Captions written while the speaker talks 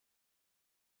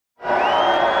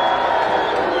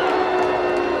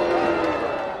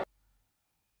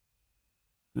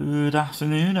Good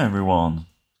afternoon, everyone.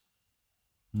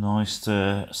 Nice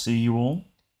to see you all.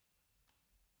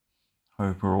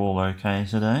 Hope we're all okay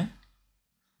today.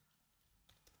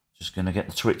 Just going to get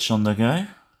the Twitch on the go.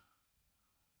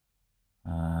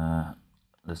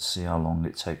 Let's see how long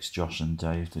it takes Josh and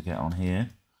Dave to get on here.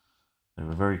 They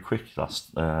were very quick the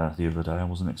other day. I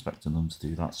wasn't expecting them to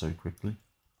do that so quickly.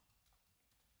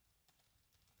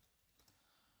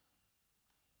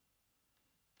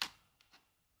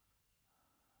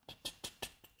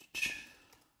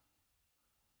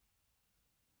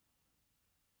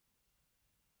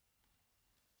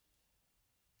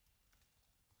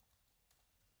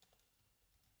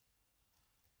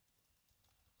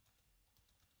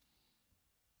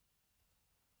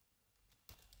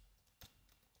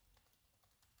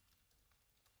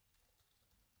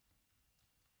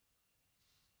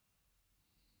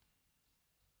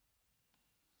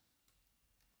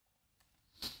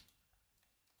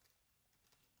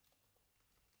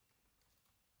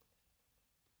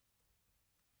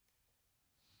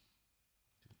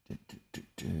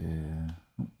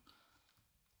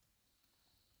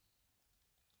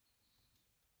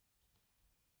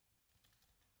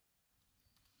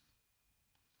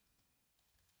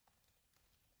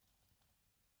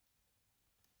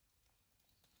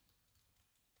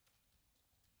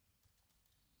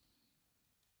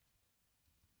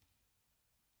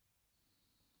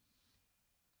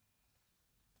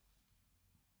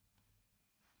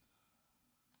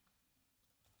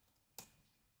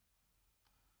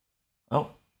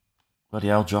 Oh, bloody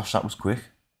hell, Josh, that was quick.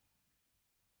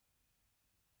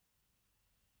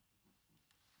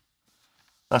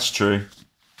 That's true.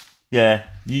 Yeah,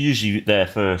 you're usually there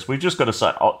first. We've just got to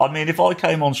say, I mean, if I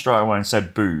came on straight away and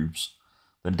said boobs,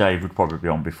 then Dave would probably be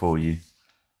on before you.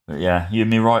 But yeah, you're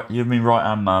me right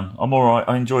hand man. I'm all right.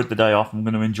 I enjoyed the day off. I'm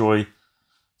going to enjoy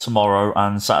tomorrow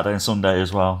and Saturday and Sunday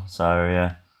as well.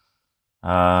 So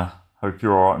yeah, hope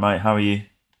you're all right, mate. How are you?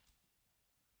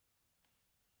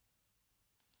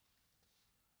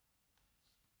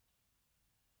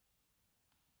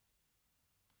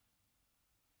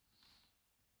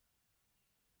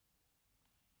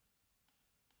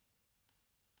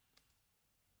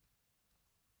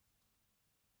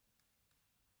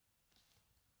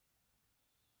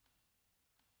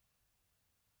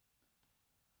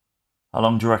 How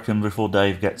long do you reckon before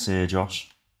Dave gets here, Josh?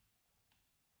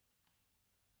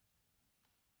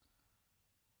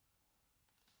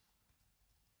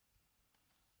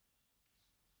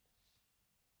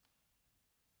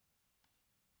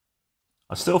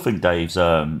 I still think Dave's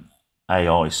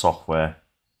AI software.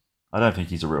 I don't think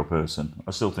he's a real person.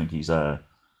 I still think he's AI.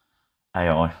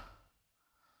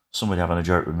 Somebody having a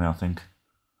joke with me, I think.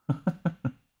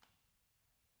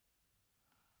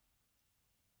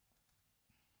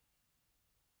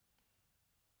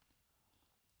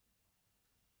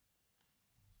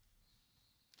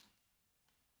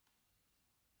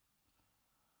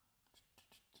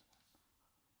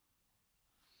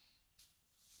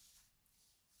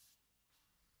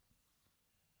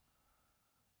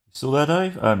 You still there,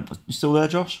 Dave? You still there,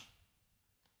 Josh?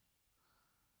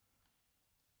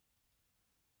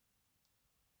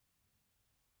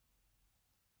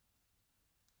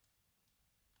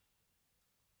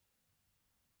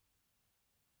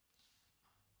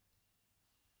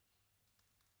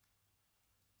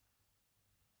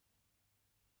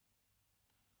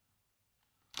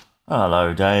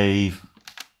 Hello, Dave.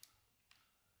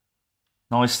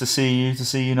 Nice to see you. To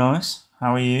see you, nice.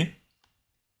 How are you?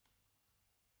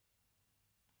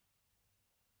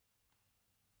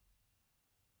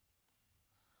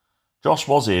 Josh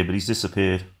was here, but he's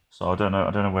disappeared. So I don't know.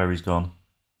 I don't know where he's gone.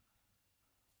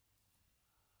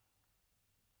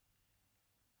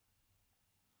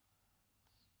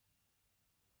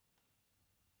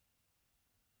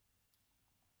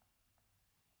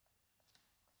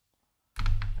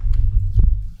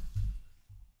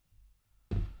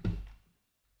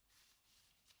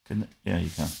 Yeah, you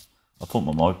can. I thought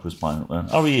my mic was playing up then.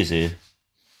 Oh, he is here.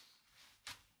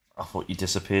 I thought you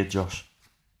disappeared, Josh.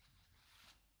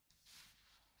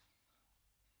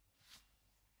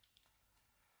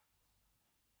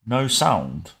 No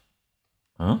sound?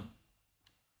 Huh?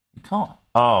 You can't.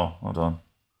 Oh, hold on.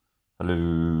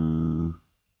 Hello.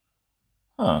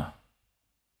 Huh.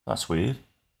 That's weird.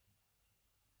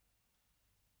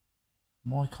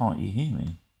 Why can't you hear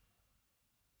me?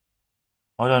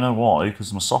 I don't know why,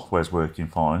 because my software's working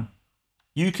fine.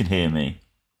 You can hear me.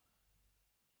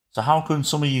 So how come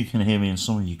some of you can hear me and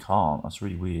some of you can't? That's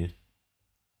really weird.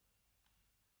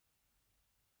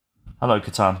 Hello,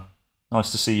 Catan.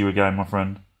 Nice to see you again, my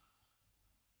friend.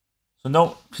 So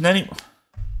no, can any...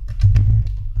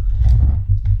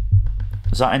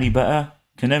 Is that any better?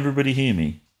 Can everybody hear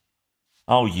me?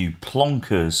 Oh, you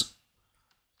plonkers.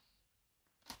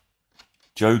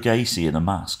 Joe Gacy in a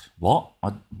mask. What?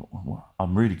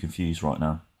 I'm really confused right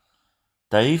now.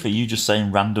 Dave, are you just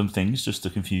saying random things just to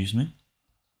confuse me?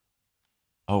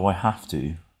 Oh, I have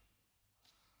to.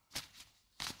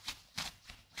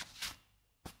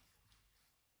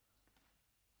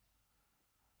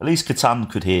 At least Catan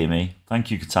could hear me.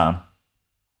 Thank you, Catan.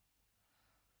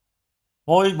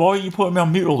 Why are you putting me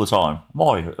on mute all the time?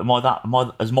 Why?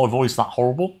 Is my voice that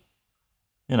horrible?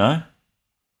 You know?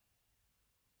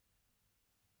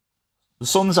 The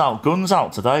sun's out, guns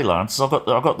out today, lads. I've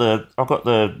got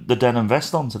the denim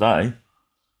vest on today.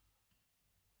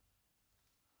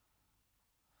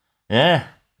 Yeah,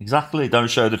 exactly. Don't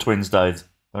show the twins, Dave.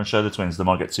 Don't show the twins. They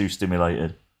might get too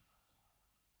stimulated.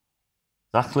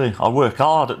 Exactly. I work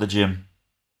hard at the gym.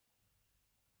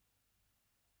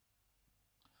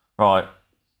 Right.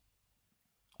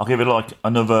 I'll give it like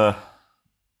another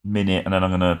minute, and then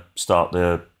I'm gonna start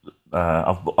the.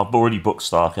 I've already booked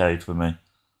Starcade for me.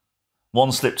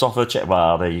 One slipped off a chair.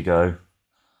 Well, there you go.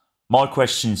 My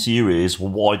question to you is,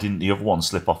 well, why didn't the other one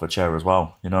slip off a chair as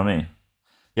well? You know what I mean?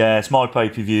 Yeah, it's my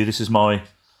pay-per-view. This is my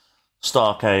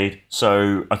Starcade.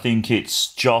 So I think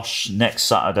it's Josh next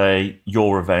Saturday,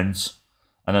 your event.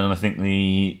 And then I think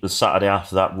the Saturday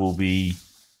after that will be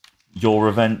your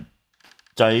event,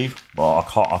 Dave. Well,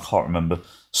 I can't remember.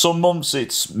 Some months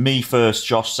it's me first,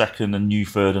 Josh second, and you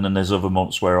third. And then there's other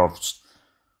months where I've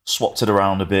swapped it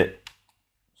around a bit.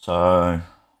 So,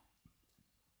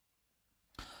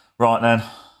 right then,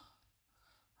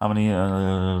 how many?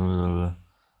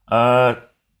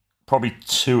 Probably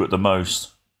 2 at the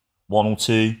most, 1 or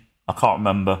 2. I can't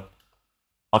remember.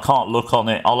 I can't look on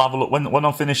it. I'll have a look when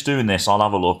I'm finished doing this. I'll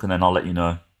have a look and then I'll let you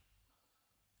know.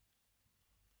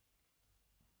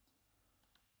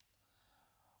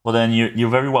 Well, then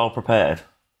you're very well prepared.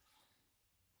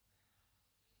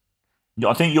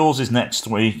 I think yours is next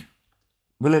week.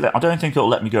 Will it? I don't think it'll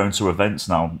let me go into events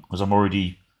now because I'm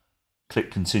already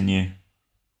click continue.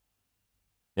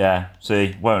 Yeah,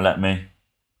 see, won't let me.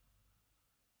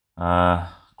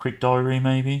 Quick diary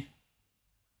maybe?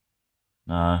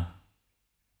 No.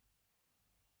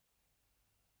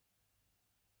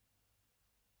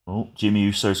 Oh, Jimmy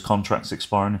Uso's contract's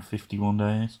expiring in 51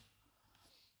 days.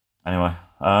 Anyway,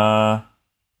 right,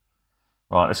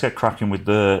 let's get cracking with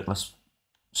let's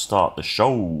start the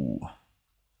show.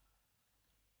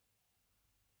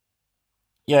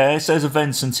 Yeah, it says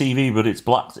events and TV, but it's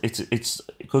black. It's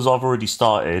because I've already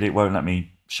started. It won't let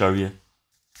me show you.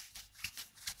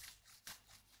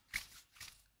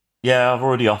 Yeah, I've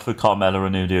already offered Carmella a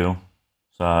new deal,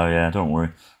 so yeah, don't worry.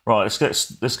 Right,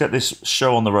 let's get this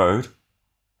show on the road.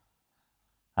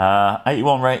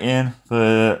 81 rating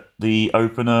for the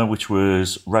opener, which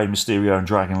was Rey Mysterio and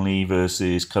Dragon Lee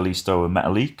versus Kalisto and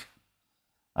Metalik.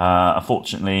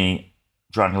 Unfortunately,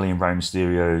 Dragon Lee and Rey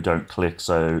Mysterio don't click,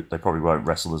 so they probably won't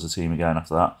wrestle as a team again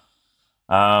after that.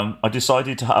 I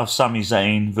decided to have Sami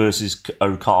Zayn versus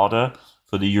Okada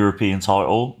for the European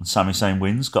title, and Sami Zayn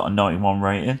wins, got a 91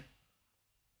 rating.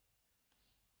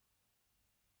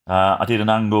 I did an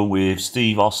angle with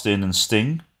Steve Austin and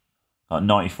Sting, got a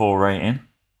 94 rating.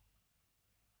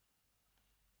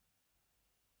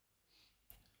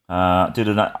 Did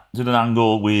an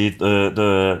angle with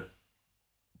the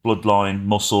Bloodline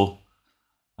Muscle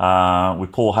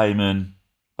with Paul Heyman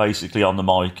basically on the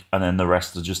mic, and then the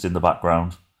rest are just in the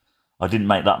background. I didn't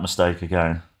make that mistake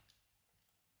again.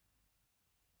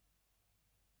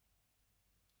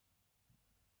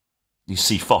 You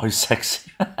see, five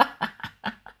sexy.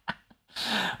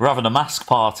 We're having a mask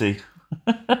party.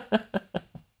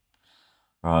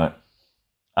 Right.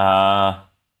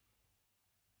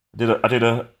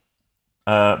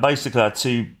 Basically I had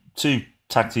two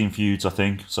tag team feuds, I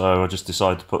think. So I just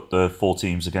decided to put the 4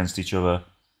 teams against each other.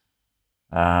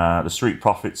 The Street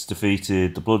Profits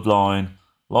defeated the Bloodline,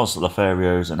 Los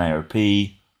Lotharios, and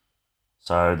AOP.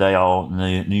 So they are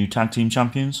the new tag team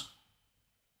champions.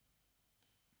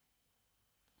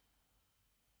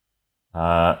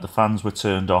 The fans were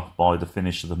turned off by the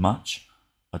finish of the match.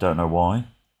 I don't know why.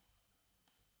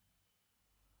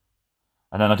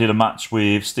 And then I did a match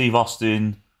with Steve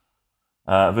Austin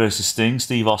versus Sting.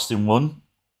 Steve Austin won.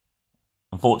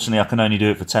 Unfortunately, I can only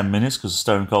do it for 10 minutes because of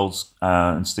Stone Cold's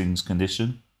and Sting's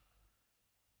condition.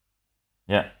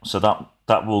 Yeah, so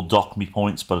that will dock me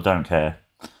points, but I don't care.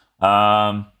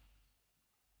 Did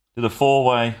a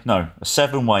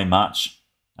 7-way match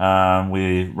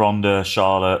with Ronda,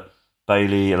 Charlotte,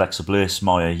 Bayley, Alexa Bliss,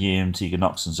 Maya Yim, Tegan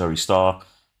Nox, and Zoe Stark.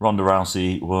 Ronda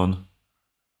Rousey won.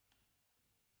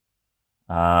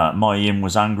 Mia Yim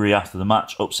was angry after the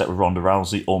match, upset with Ronda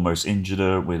Rousey, almost injured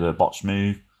her with a botched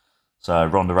move. So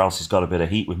Ronda Rousey's got a bit of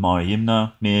heat with Mia Yim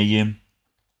now. Mia Yim.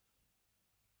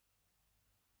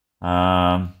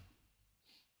 I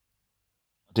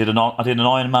did an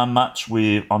Iron Man match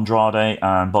with Andrade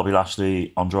and Bobby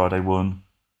Lashley. Andrade won.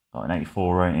 Got an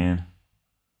 84 rating.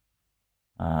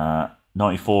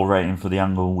 94 rating for the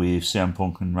angle with CM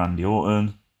Punk and Randy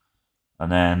Orton.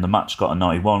 And then the match got a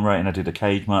 91 rating. I did a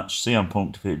cage match. CM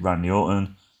Punk defeated Randy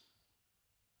Orton.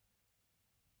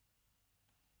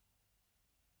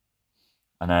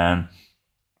 And then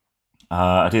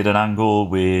I did an angle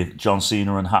with John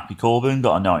Cena and Happy Corbin.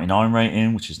 Got a 99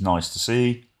 rating, which is nice to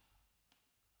see.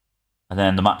 And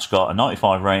then the match got a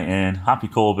 95 rating. Happy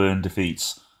Corbin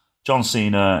defeats John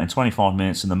Cena in 25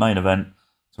 minutes in the main event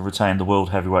to retain the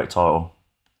World Heavyweight title.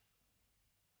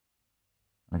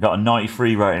 I got a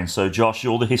 93 rating. So, Josh,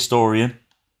 you're the historian.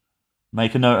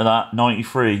 Make a note of that.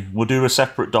 93. We'll do a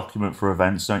separate document for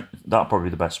events. That'll probably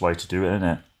be the best way to do it, isn't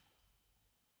it?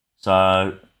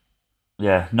 So,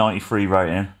 yeah, 93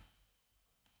 rating.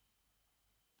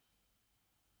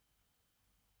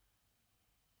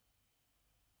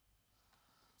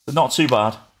 But not too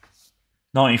bad.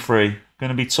 93.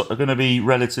 Going to be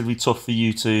relatively tough for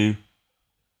you to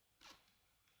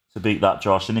beat that,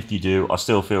 Josh. And if you do, I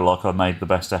still feel like I made the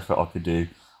best effort I could do.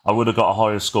 I would have got a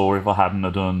higher score if I hadn't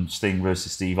have done Sting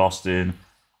versus Steve Austin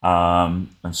and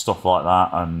stuff like that.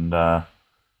 And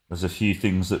there's a few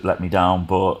things that let me down,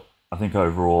 but I think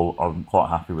overall I'm quite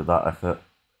happy with that effort.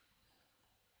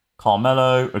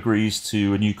 Carmelo agrees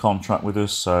to a new contract with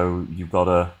us, so you've got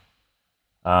to...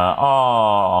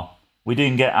 we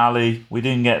didn't get Ali. We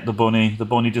didn't get the Bunny. The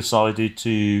Bunny decided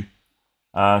to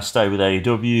stay with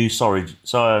AEW.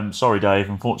 Sorry, Dave.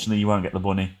 Unfortunately, you won't get the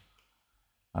Bunny.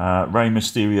 Rey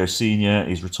Mysterio Sr.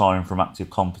 is retiring from active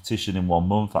competition in 1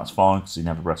 month. That's fine because he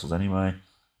never wrestles anyway.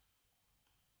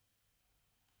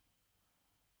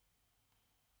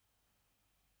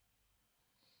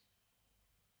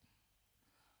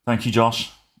 Thank you,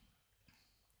 Josh.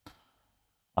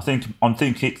 I think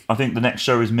the next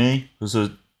show is me as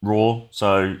a Raw,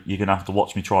 so you're gonna have to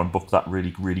watch me try and book that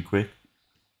really, really quick.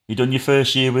 You done your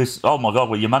first year with? Oh my God!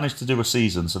 Well, you managed to do a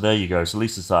season, so there you go. So at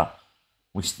least it's that.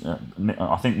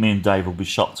 I think me and Dave will be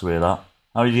shocked to hear that.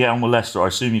 How did you get on with Leicester? I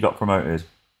assume you got promoted.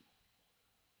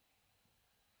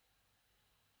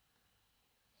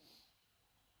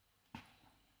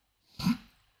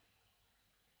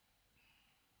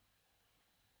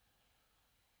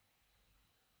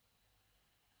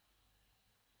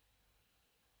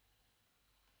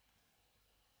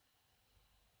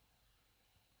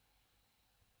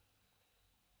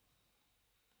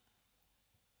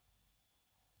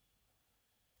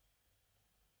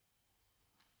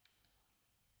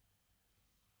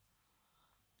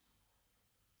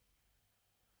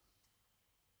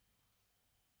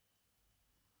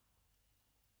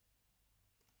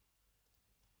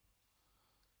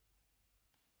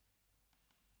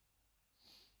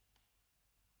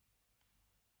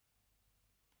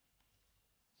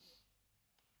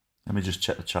 Let me just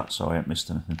check the chat so I haven't missed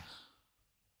anything.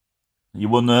 You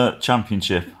won the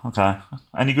championship. Okay.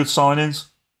 Any good signings?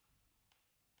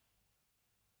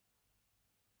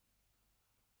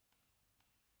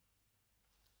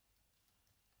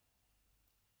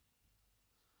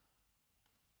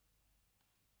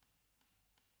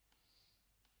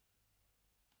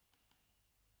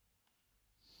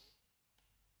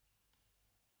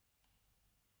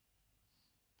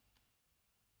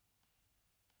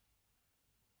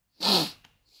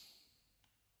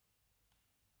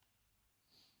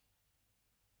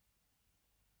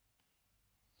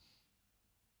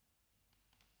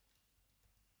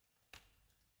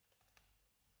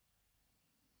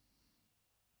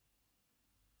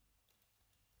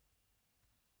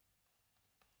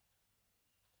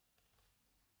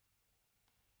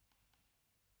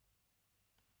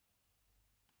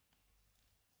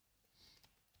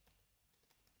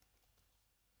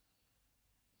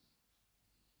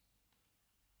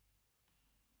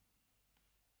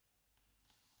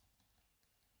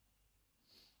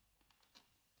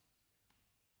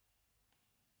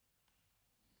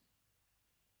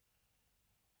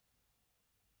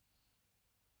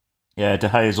 Yeah, De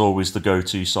Gea is always the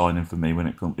go-to signing for me when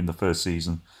it comes in the first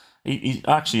season. He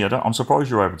actually, I'm surprised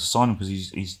you're able to sign him because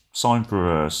he's signed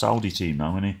for a Saudi team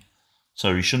now, isn't he?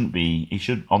 So he shouldn't be. He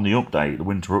should on the update, the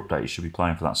winter update, he should be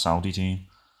playing for that Saudi team.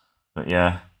 But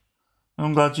yeah,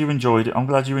 I'm glad you enjoyed it. I'm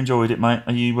glad you enjoyed it, mate.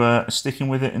 Are you sticking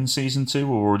with it in season 2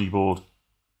 or already bored?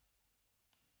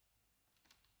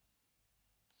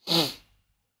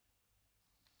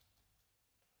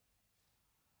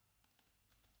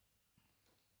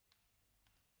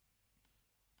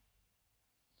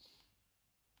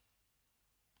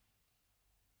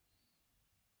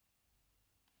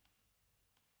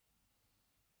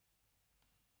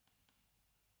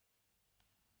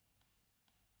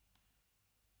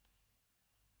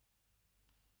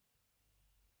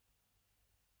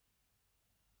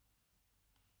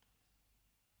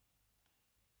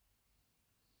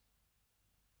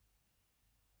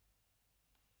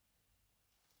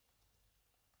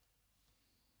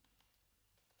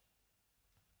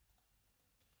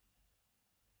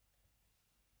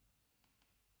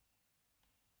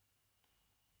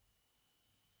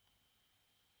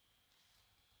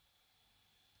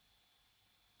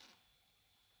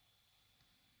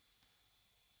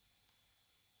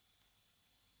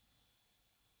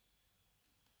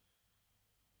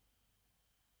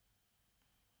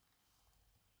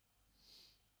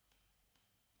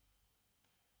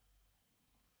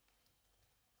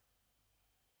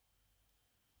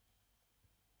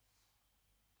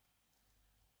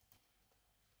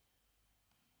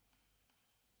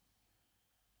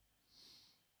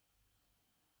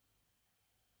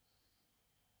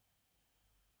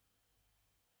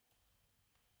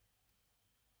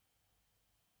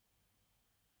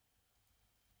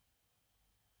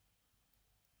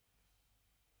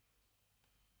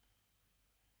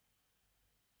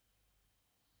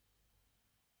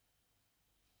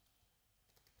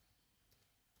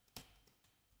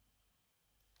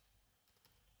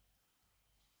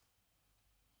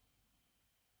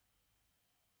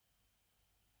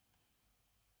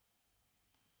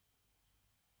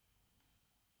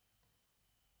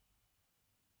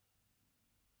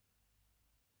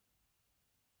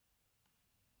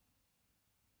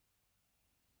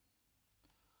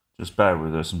 Just bear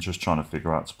with us. I'm just trying to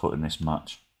figure out to put in this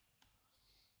match.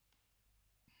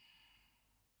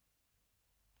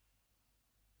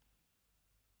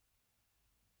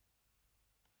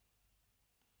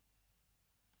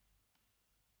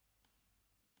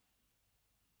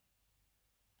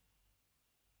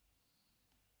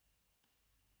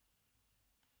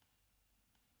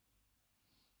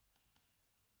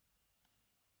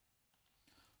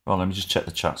 Well, let me just check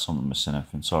the chat so I'm not missing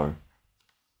anything. Sorry.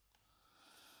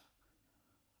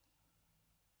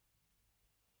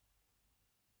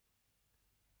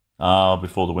 Ah,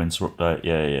 before the winter update.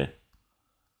 Yeah, yeah.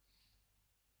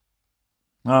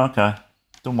 Oh, okay.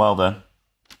 Done well then.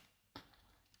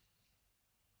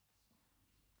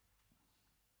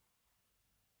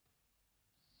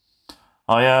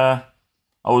 I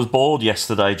was bored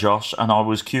yesterday, Josh, and I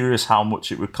was curious how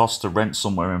much it would cost to rent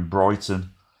somewhere in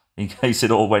Brighton. In case it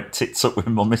all went tits up with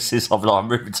my missus, I'm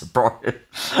moving to Brighton,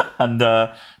 and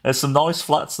there's some nice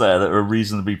flats there that are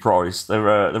reasonably priced.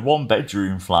 They're one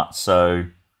bedroom flats, so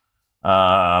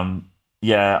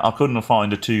yeah, I couldn't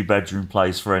find a 2 bedroom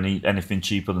place for anything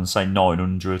cheaper than say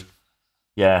 900.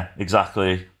 Yeah,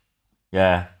 exactly.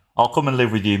 Yeah, I'll come and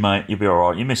live with you, mate. You'll be all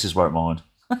right. Your missus won't mind.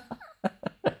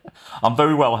 I'm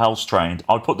very well house trained.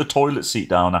 I put the toilet seat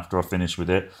down after I finish with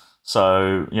it,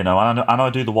 so and I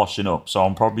do the washing up. So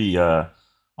I'm probably a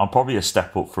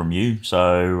step up from you.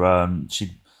 So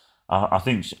I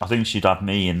think she'd have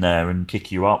me in there and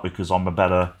kick you out because I'm a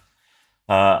better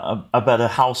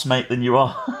housemate than you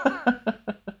are.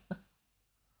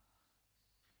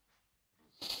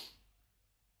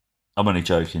 I'm only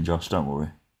joking, Josh. Don't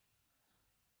worry.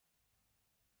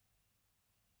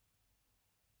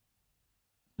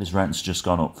 His rent's just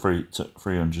gone up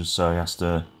 300, so he has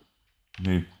to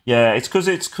move. Yeah, it's because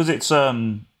it's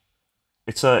a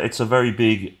very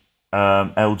big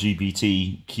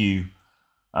LGBTQ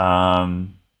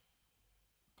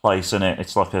place in it.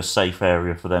 It's like a safe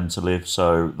area for them to live,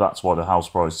 so that's why the house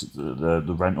price,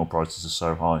 the rental prices are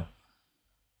so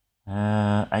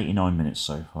high. 89 minutes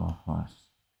so far. Right.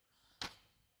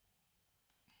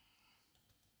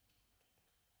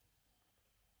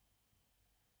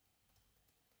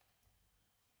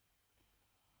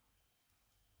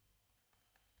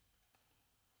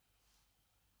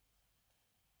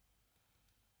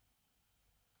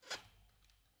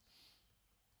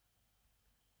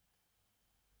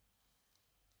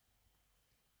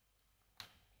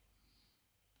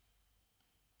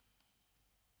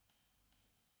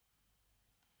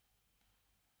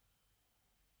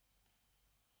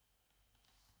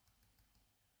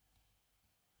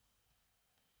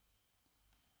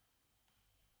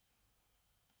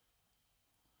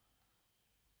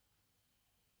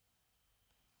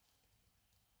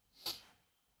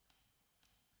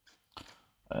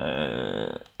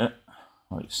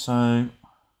 Like so.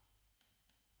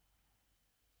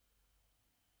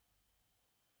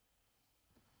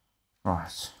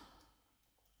 Right.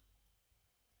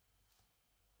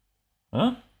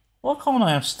 Huh? Why can't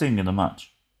I have Sting in the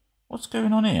match? What's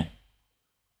going on here?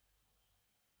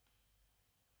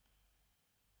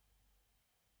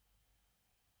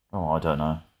 Oh, I don't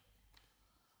know.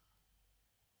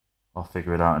 I'll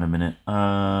figure it out in a minute.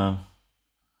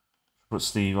 Put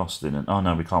Steve Austin in. Oh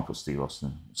no, we can't put Steve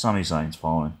Austin. Sami Zayn's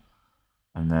fine.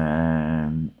 And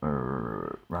then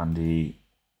Randy,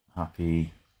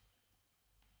 Happy.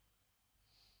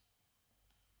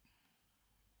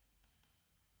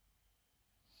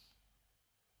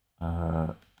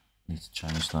 Need to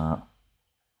change that.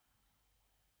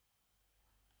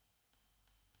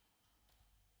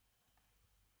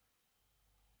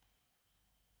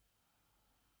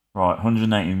 Right,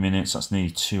 180 minutes. That's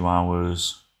nearly 2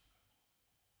 hours.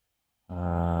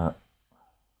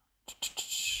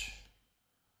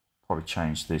 Probably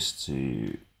change this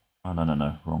to. Oh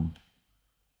no, wrong.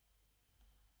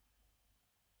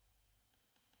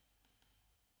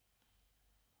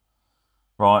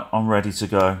 Right, I'm ready to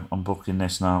go. I'm booking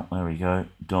this now. There we go.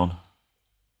 Done.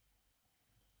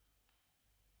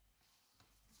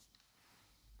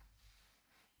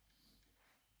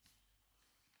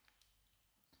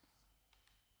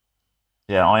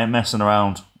 Yeah, I ain't messing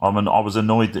around. I was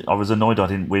annoyed. I I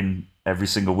didn't win every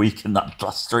single week in that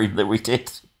last stream that we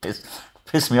did.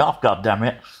 Pissed me off. God damn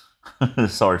it.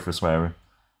 Sorry for swearing.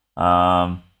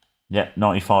 Yeah,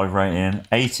 95 rating,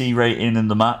 80 rating in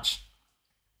the match.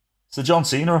 It's the John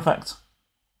Cena effect.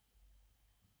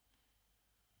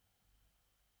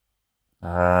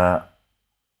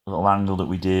 Little angle that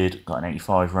we did got an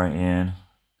 85 rating.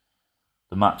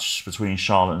 The match between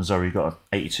Charlotte and Zoe got an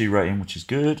 82 rating, which is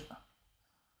good.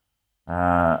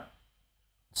 Storyline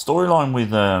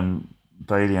with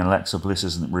Bailey and Alexa Bliss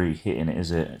isn't really hitting it,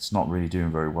 is it? It's not really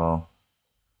doing very well.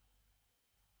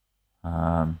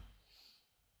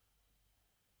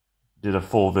 Did a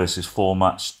 4 versus 4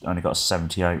 match, only got a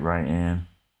 78 rating.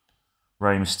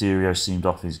 Rey Mysterio seemed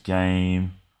off his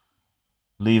game.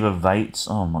 Leva Bates,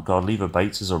 oh my god, Leva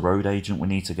Bates is a road agent. We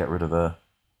need to get rid of her.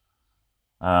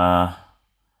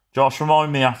 Josh,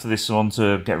 remind me after this one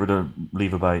to get rid of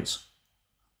Leva Bates.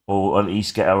 Or at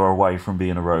least get her away from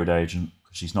being a road agent,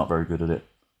 because she's not very good at it.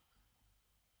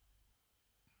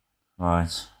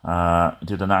 Right.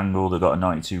 Did an angle that got a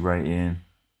 92 rating.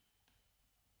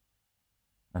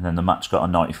 And then the match got a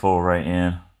 94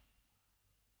 rating.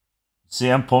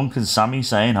 CM Punk and Sami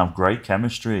Zayn have great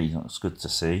chemistry. That's good to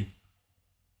see.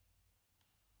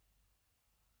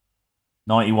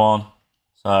 91.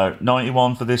 So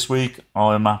 91 for this week.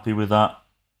 I am happy with that.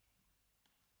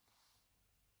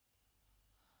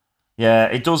 Yeah,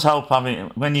 it does help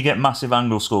having, when you get massive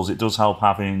angle scores, it does help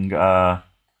having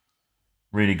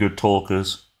really good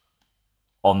talkers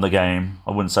on the game.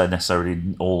 I wouldn't say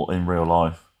necessarily all in real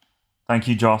life. Thank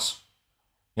you, Josh.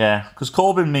 Yeah, because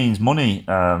Corbin means money,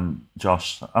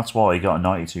 Josh. That's why he got a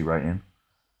 92 rating.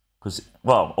 Because,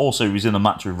 well, also he was in a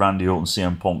match with Randy Orton,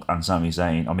 CM Punk, and Sami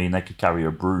Zayn. I mean, they could carry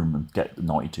a broom and get the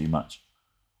 92 match.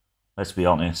 Let's be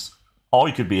honest.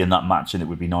 I could be in that match and it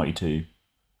would be 92.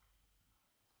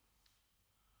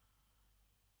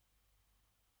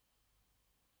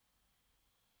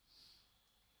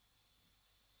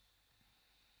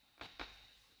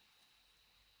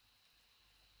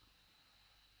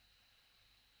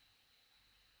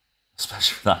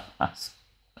 Especially with that ass.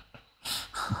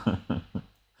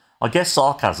 I guess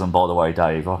sarcasm, by the way,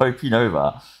 Dave. I hope you know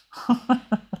that.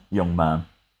 Young man.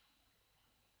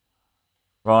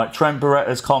 Right, Trent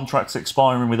Beretta's contract's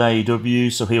expiring with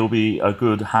AEW, so he'll be a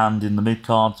good hand in the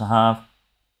mid-card to have.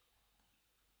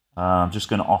 I'm just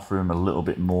going to offer him a little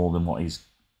bit more than what he's...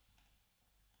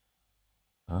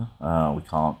 we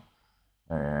can't.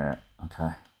 Okay.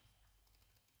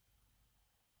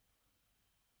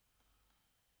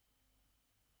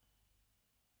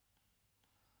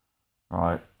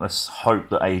 Right, let's hope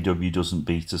that AEW doesn't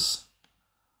beat us.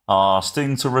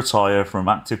 Sting to retire from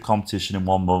active competition in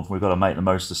 1 month. We've got to make the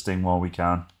most of Sting while we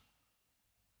can.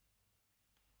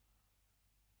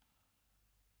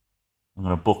 I'm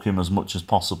going to book him as much as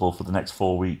possible for the next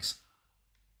 4 weeks.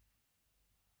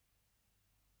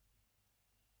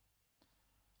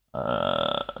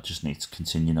 I just need to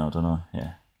continue now, don't I?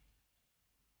 Yeah.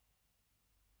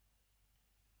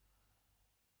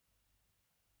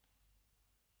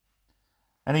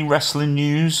 Any wrestling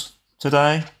news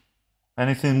today?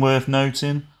 Anything worth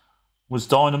noting? Was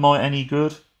Dynamite any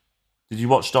good? Did you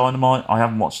watch Dynamite? I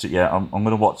haven't watched it yet. I'm going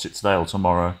to watch it today or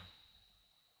tomorrow.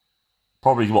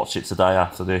 Probably watch it today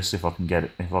after this if I can get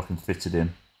it, if I can fit it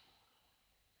in.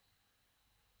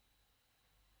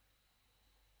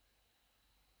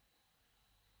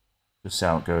 Just see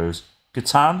how it goes.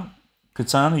 Catan,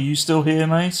 are you still here,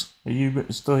 mate? Are you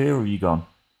still here or have you gone?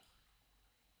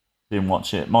 Didn't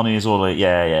watch it. Money is all.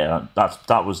 Yeah.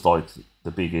 That was like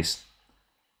the biggest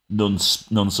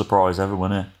non-surprise ever,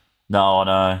 wasn't it? No, I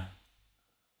know.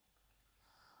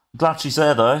 Glad she's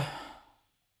there though.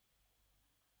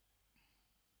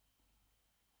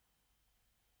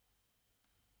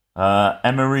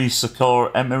 Emery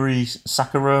Sakura,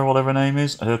 whatever her name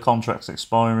is, her contract's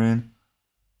expiring.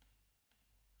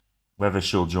 Whether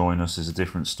she'll join us is a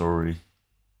different story.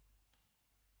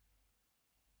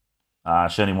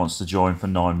 She only wants to join for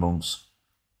 9 months.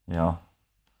 Yeah.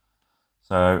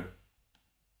 So,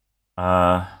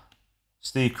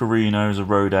 Steve Corino is a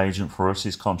road agent for us.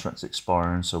 His contract's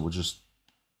expiring, so we'll just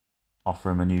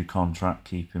offer him a new contract,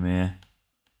 keep him here.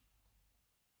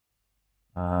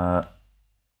 Right,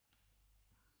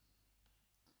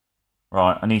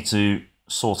 I need to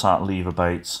sort out Leva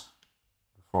Bates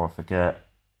before I forget.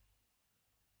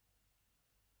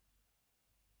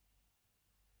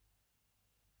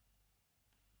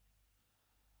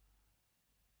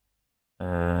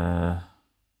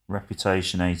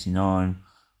 Reputation 89.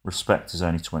 Respect is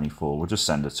only 24. We'll just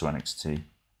send her to NXT.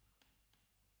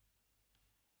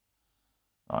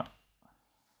 Right.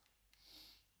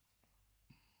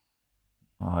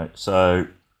 Alright, so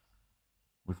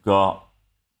we've got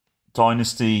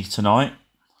Dynasty tonight.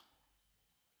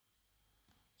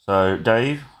 So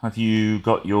Dave, have you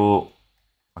got your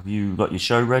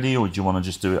show ready, or do you want to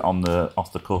just do it on the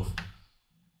off the cuff?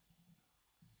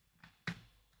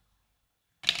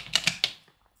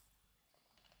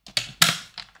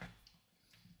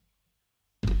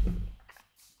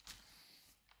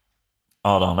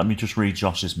 Hold on, let me just read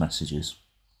Josh's messages.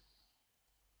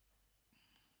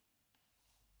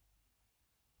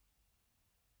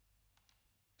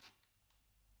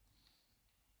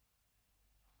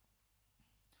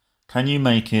 Can you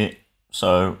make it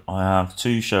so I have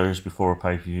 2 shows before a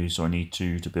pay-per-view, so I need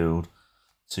 2 to build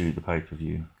to the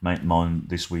pay-per-view. Make mine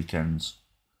this weekend's.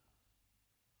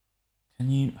 Can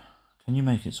you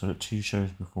make it so that 2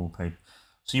 shows before pay?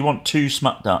 So you want 2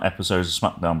 SmackDown episodes of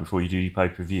SmackDown before you do your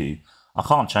pay-per-view? I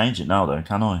can't change it now though,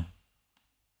 can I?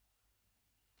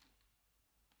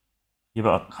 Yeah,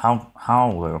 but how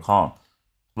though? I can't.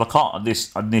 Well, I can't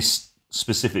at this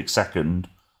specific second.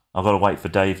 I've got to wait for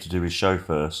Dave to do his show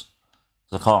first.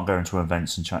 So I can't go into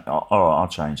events and change. All right, I'll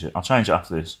change it. I'll change it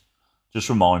after this. Just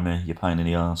remind me, you're pain in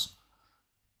the arse.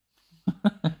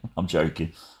 I'm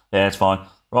joking. Yeah, it's fine.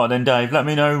 Right then, Dave, let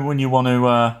me know when you want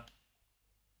to...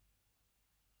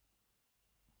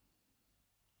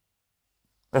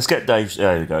 Let's get Dave's...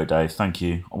 There you go, Dave. Thank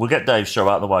you. We'll get Dave's show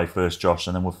out of the way first, Josh,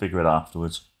 and then we'll figure it out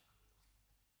afterwards.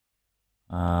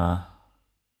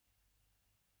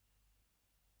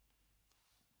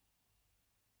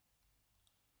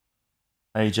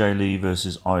 AJ Lee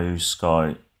versus Io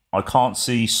Sky. I can't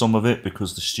see some of it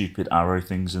because the stupid arrow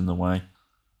thing's in the way.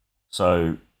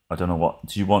 So, I don't know what...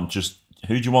 Do you want just...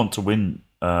 Who do you want to win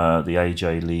the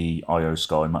AJ Lee Io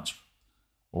Sky match?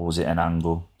 Or was it an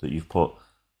angle that you've put?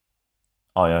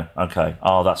 Io, okay.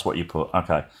 Oh, that's what you put.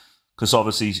 Okay. Because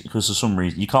obviously, because for some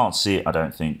reason, you can't see it, I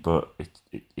don't think, but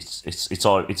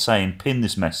it's saying pin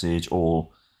this message or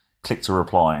click to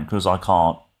reply. And because I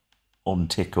can't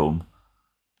untick them,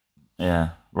 yeah,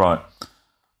 right.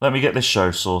 Let me get this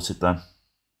show sorted then.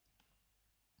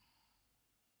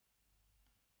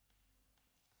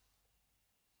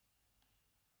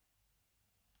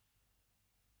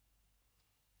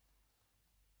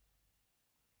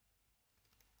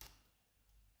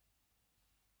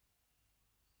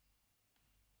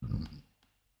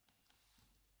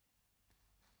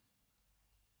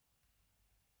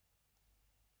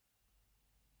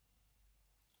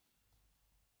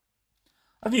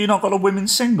 Have you not got a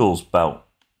women's singles belt,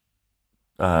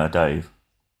 Dave?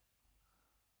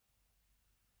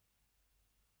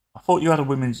 I thought you had a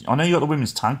women's... I know you got the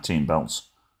women's tag team belts.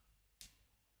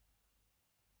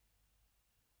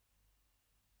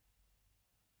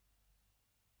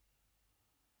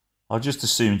 I just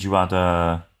assumed you had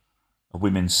a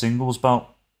women's singles belt,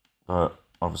 but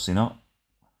obviously not.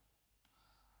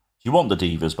 Do you want the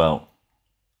Divas belt?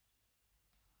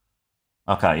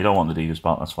 Okay, you don't want the Divas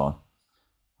belt, that's fine.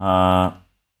 Io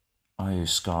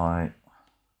Sky.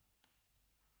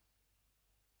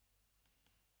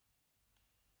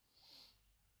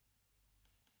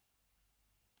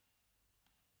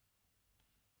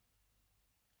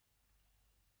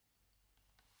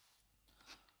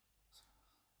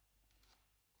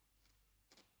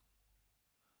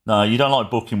 No, you don't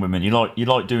like booking women. You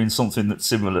like doing something that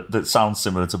sounds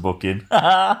similar to booking.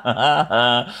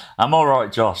 I'm all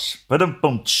right, Josh. But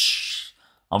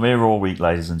I'm here all week,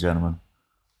 ladies and gentlemen.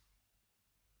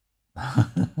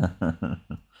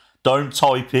 Don't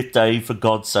type it, Dave, for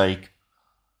God's sake.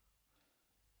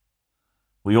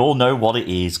 We all know what it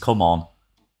is. Come on.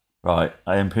 Right,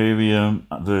 Imperium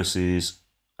versus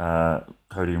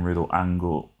Cody and Riddle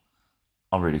angle.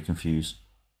 I'm really confused.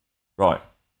 Right.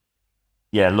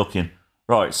 Yeah, looking.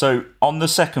 Right, so on the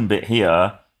second bit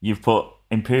here, you've put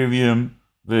Imperium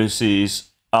versus...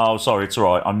 Oh, sorry, it's all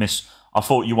right. I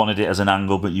thought you wanted it as an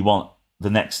angle, but you want the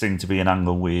next thing to be an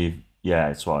angle with... Yeah,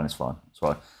 it's fine, it's fine. It's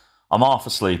fine. I'm half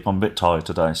asleep. I'm a bit tired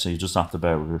today, so you just have to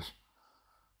bear with us.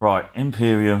 Right,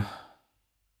 Imperium.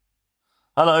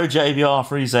 Hello,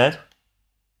 JBR3Z.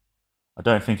 I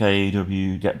don't think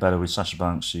AEW get better with Sasha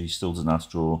Banks. She still doesn't have to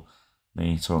draw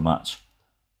me to a match.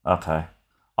 Okay.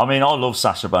 I mean, I love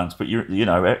Sasha Banks, but you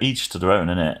know, each to their own,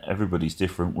 innit? Everybody's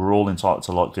different. We're all entitled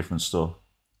to like different stuff.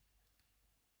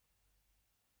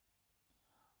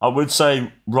 I would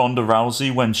say Ronda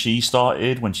Rousey, when she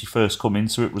first come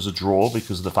into it, was a draw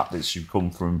because of the fact that she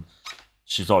conquered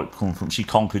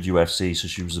UFC, so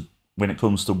she was when it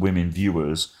comes to women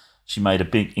viewers, she made a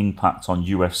big impact on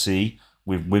UFC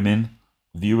with women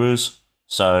viewers.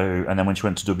 So, and then when she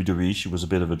went to WWE, she was a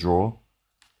bit of a draw.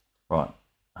 Right.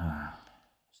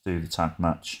 Let's do the tag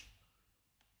match.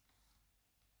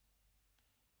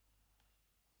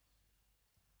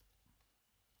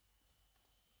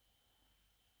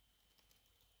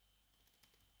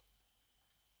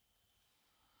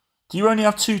 Do you only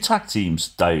have 2 tag teams,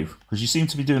 Dave? Because you seem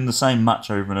to be doing the same match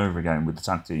over and over again with the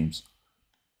tag teams.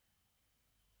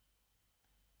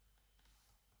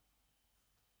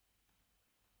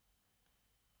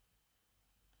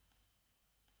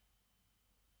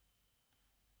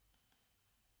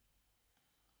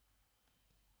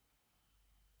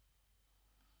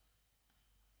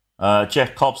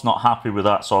 Jeff Cobb's not happy with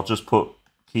that, so I'll just put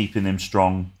keeping him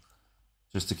strong,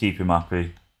 just to keep him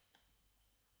happy.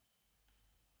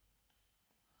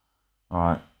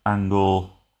 Alright,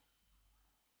 Angle,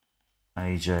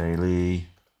 AJ Lee,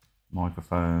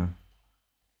 microphone.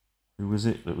 Who was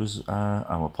it? It was,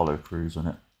 Apollo Crews,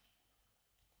 wasn't it?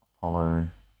 Apollo.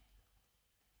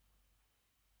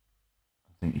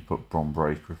 I think you put Bron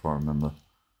Breakker, if I remember.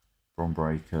 Bron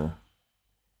Breakker.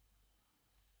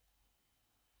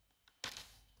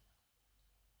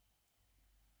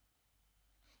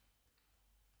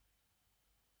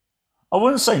 I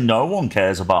wouldn't say no one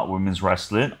cares about women's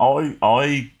wrestling.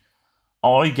 I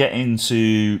get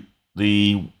into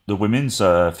the women's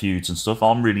feuds and stuff.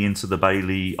 I'm really into the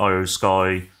Bailey Io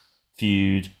Sky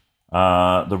feud,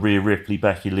 the Rhea Ripley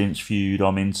Becky Lynch feud.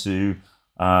 I'm into.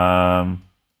 I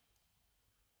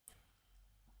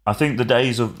think the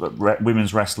days of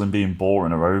women's wrestling being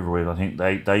boring are over with. I think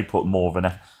they put more of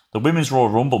an. The women's Royal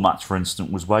Rumble match, for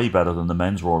instance, was way better than the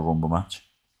men's Royal Rumble match.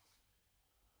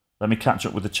 Let me catch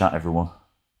up with the chat, everyone.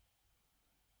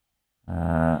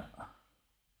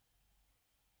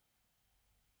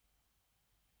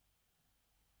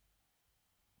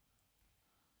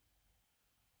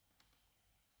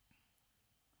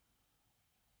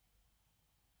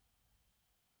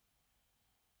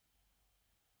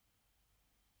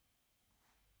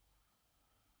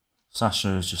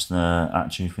 Sasha is just an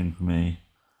action thing for me.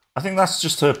 I think that's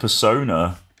just her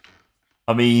persona.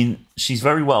 I mean, she's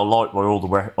very well liked by all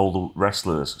the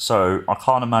wrestlers. So I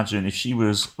can't imagine if she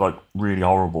was like really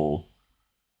horrible,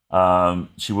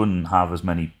 she wouldn't have as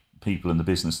many people in the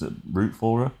business that root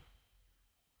for her.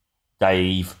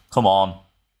 Dave, come on,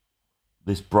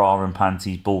 this bra and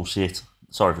panties bullshit.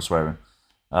 Sorry for swearing.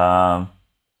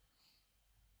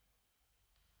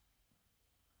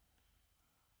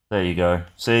 There you go.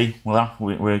 See, well,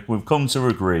 we've come to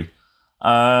agree.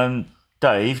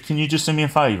 Dave, can you just do me a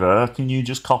favour? Can you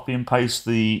just copy and paste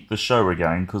the show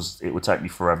again? Because it would take me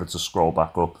forever to scroll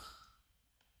back up.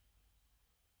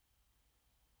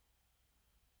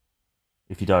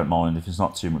 If you don't mind, if it's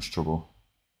not too much trouble.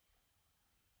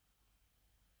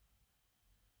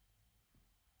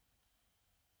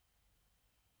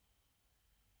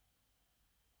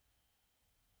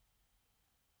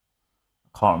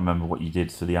 I can't remember what you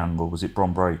did for the angle. Was it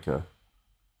Bron Breakker?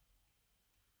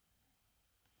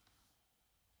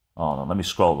 Oh, no, let me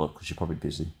scroll up because you're probably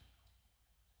busy.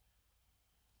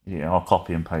 Yeah, I'll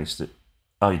copy and paste it.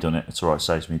 Oh, you done it. It's alright,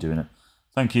 saves me doing it.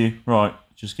 Thank you. Right,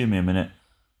 just give me a minute.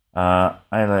 LA,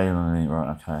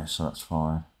 right, okay, so that's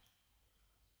fine.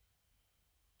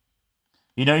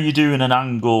 You know you're doing an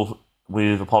angle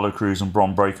with Apollo Crews and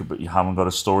Bron Breakker, but you haven't got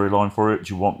a storyline for it.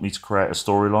 Do you want me to create a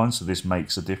storyline so this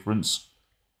makes a difference?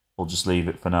 Or just leave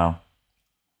it for now?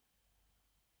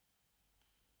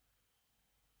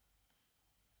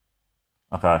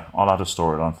 Okay, I'll add a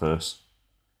storyline first.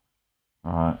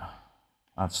 Alright,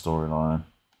 add storyline.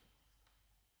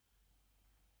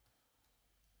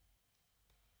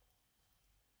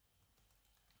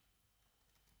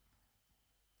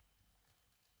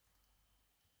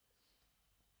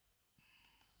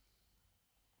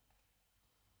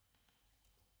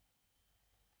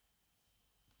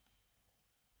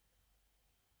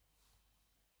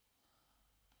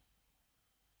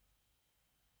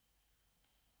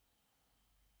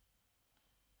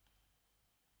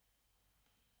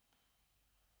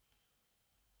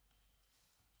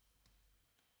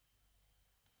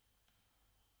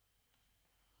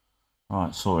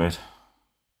 Right, sorted.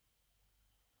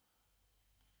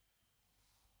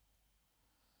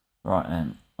 Right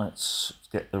then, let's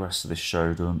get the rest of this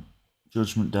show done.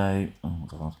 Judgment Day. Oh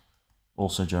god.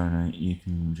 Also, Jonah, you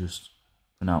can just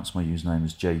pronounce my username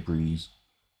as J Breeze,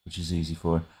 which is easy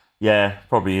for you. Yeah,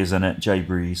 probably is, isn't it? J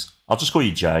Breeze. I'll just call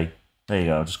you J. There you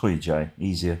go. I'll just call you J.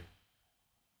 Easier.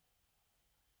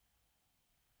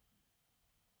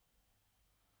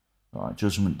 Right,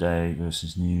 Judgment Day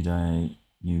versus New Day.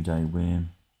 New Day win.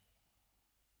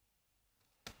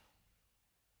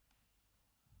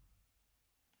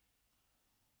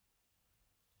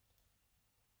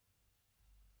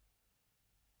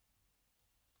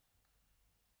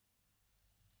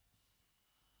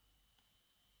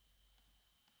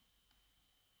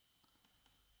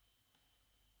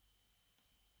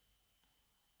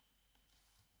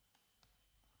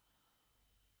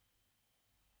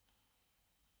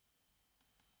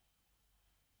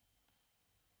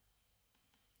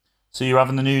 So you're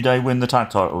having the New Day win the tag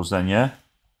titles then, yeah?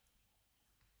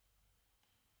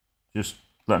 Just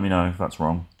let me know if that's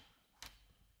wrong.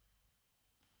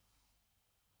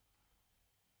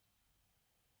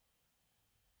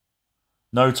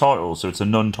 No title, so it's a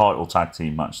non-title tag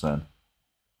team match then.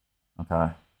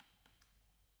 Okay.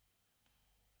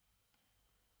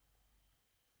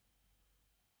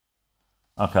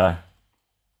 Okay.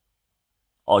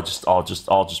 I'll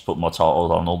just put my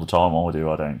title on all the time. I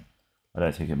do. I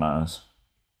don't think it matters.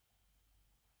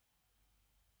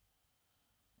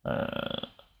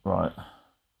 Right.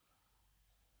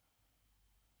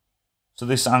 So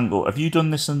this angle, have you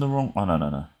done this in the wrong? Oh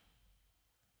no.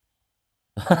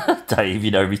 Dave,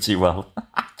 you know me too well.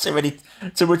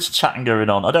 Too much chatting going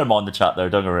on. I don't mind the chat though.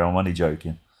 Don't worry, I'm only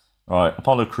joking. Right,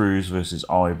 Apollo Crews versus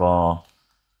Ibar.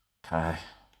 Okay.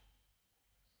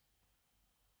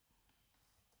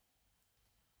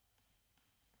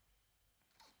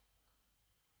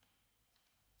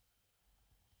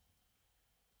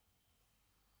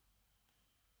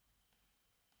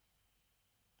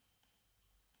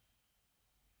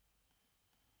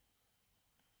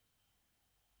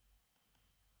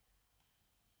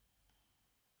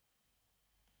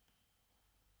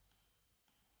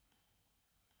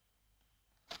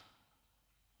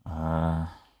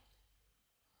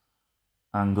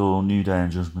 Angle, New Day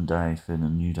and Judgment Day, Finn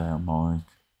and New Day on Mike.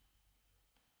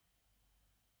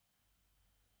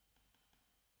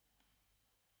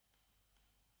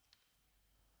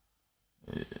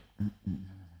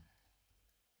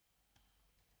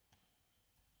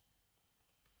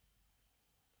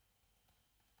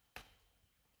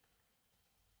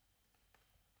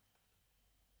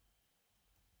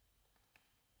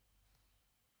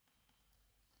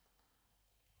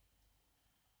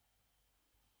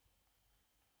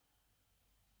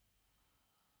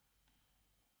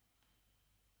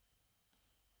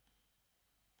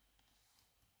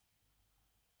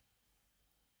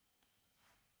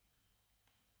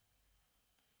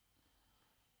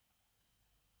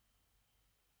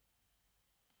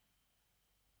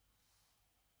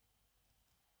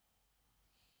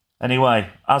 Anyway,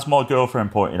 as my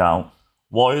girlfriend pointed out,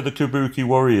 why are the Kabuki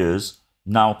Warriors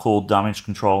now called Damage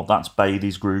Control? That's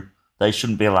Bailey's group. They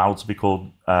shouldn't be allowed to be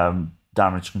called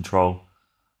Damage Control.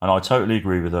 And I totally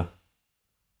agree with her.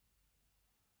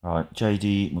 Right,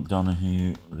 JD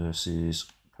McDonough versus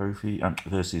Kofi,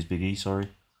 versus Big E, sorry.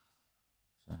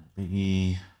 So Big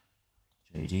E,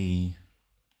 JD.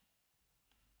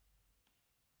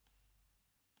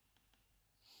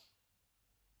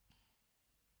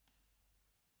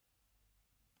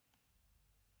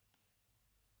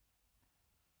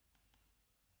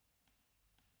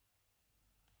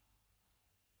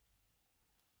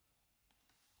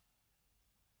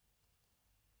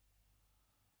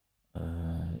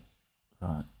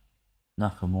 Right,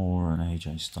 Nakamura and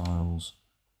AJ Styles.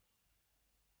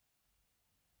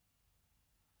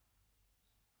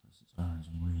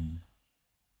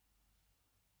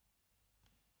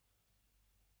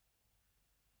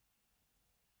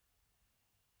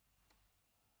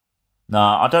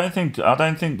 Nah, I don't think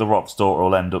the Rock's daughter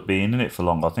will end up being in it for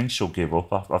long. I think she'll give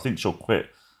up. I think she'll quit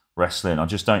wrestling. I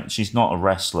just don't. She's not a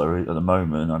wrestler at the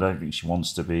moment. I don't think she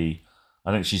wants to be.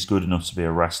 I think she's good enough to be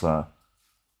a wrestler.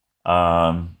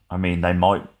 I mean, they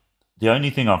might. The only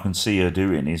thing I can see her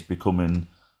doing is becoming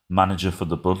manager for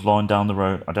the Bloodline down the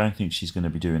road. I don't think she's going to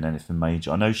be doing anything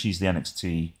major. I know she's the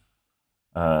NXT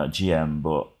GM,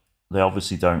 but they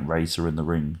obviously don't rate her in the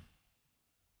ring.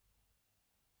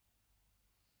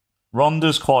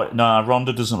 Ronda's quite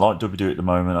Ronda doesn't like WWE at the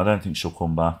moment. I don't think she'll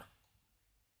come back.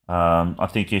 I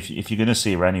think if you're going to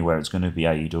see her anywhere, it's going to be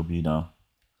AEW now.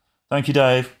 Thank you,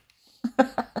 Dave.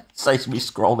 Saves me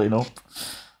scrolling up.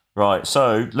 Right,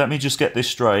 so let me just get this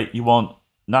straight. You want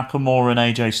Nakamura and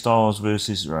AJ Styles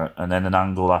versus, right, and then an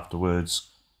angle afterwards.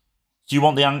 Do you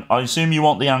want the I assume you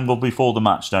want the angle before the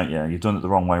match, don't you? You've done it the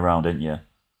wrong way around, didn't you?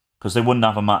 Because they wouldn't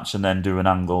have a match and then do an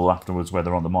angle afterwards where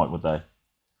they're on the mic, would they?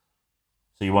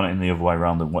 So you want it in the other way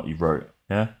around than what you wrote,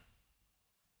 yeah?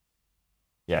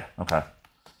 Yeah, okay.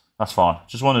 That's fine.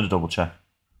 Just wanted to double check.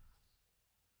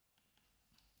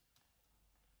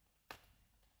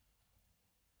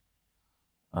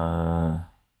 Okay.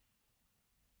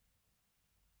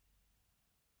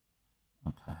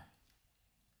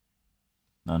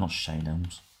 No, not Shane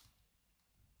Helms.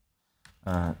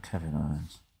 Kevin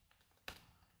Owens.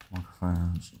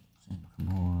 Microphones.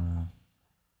 Nakamura.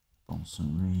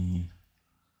 Bronson Reed.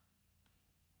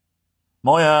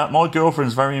 My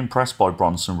girlfriend's very impressed by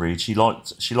Bronson Reed. She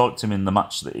liked him in the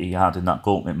match that he had in that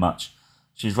Gauntlet match.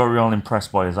 She's very well impressed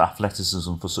by his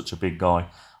athleticism for such a big guy.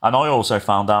 And I also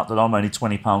found out that I'm only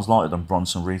 20 pounds lighter than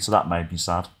Bronson Reed, so that made me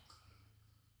sad.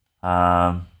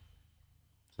 So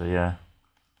yeah.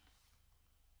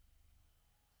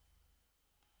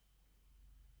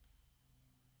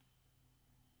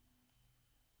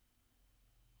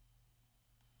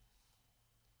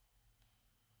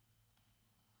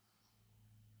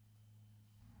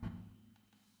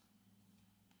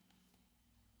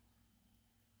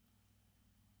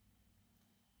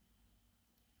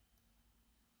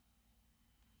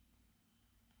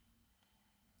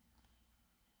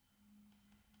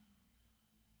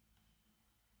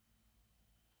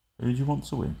 Who do you want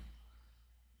to win?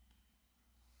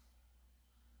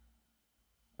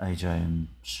 AJ and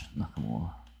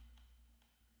Nakamura.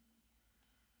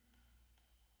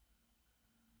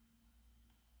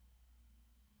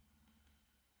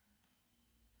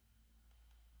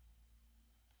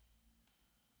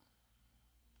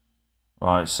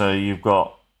 Right, so you've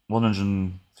got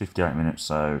 158 minutes,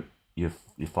 so you're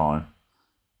fine.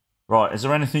 Right, is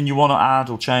there anything you want to add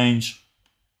or change,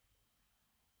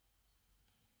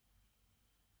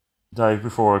 Dave,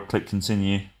 before I click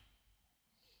continue?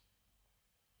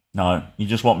 No, you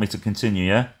just want me to continue,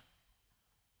 yeah?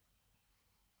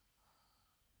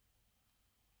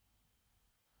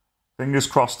 Fingers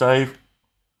crossed, Dave.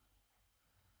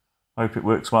 Hope it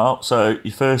works well. So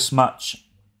your first match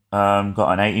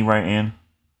got an 80 rating.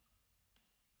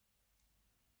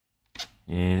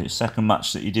 Your second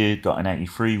match that you did got an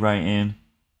 83 rating.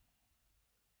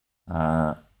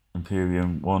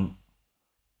 Imperium won.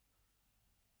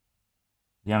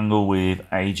 The angle with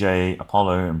AJ,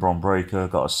 Apollo, and Bron Breakker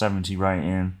got a 70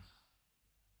 rating.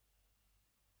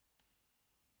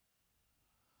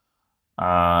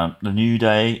 The New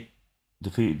Day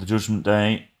defeated the Judgment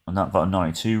Day, and that got a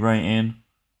 92 rating.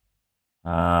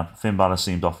 Finn Balor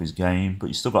seemed off his game, but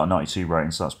he still got a 92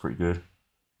 rating, so that's pretty good.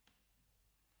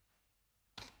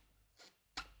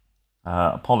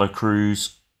 Apollo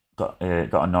Crews got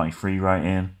a 93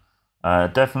 rating.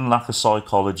 Definitely lack of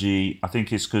psychology. I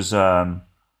think it's because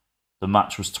the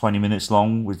match was 20 minutes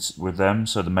long with them,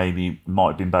 so maybe might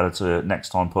have been better to next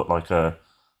time put like a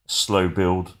slow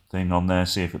build thing on there,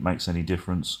 see if it makes any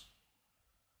difference.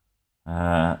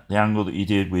 The angle that you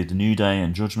did with the New Day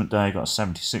and Judgment Day got a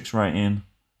 76 rating.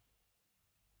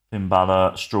 Finn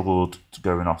Balor struggled to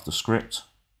going off the script.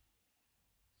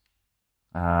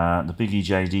 The Big E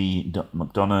JD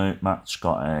McDonough match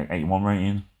got a 81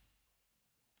 rating.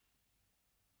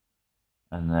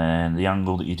 And then the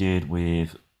angle that you did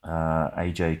with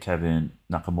AJ, Kevin,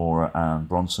 Nakamura, and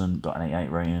Bronson got an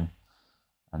 88 rating.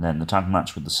 And then the tag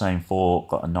match with the same four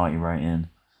got a 90 rating.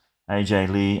 AJ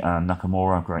Lee and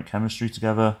Nakamura have great chemistry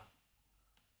together.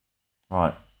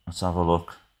 Right, let's have a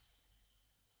look.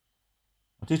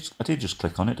 I did just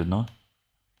click on it, didn't I?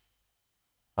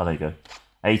 Oh, there you go.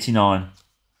 89.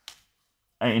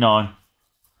 89.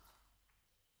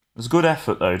 It's a good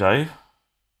effort though, Dave.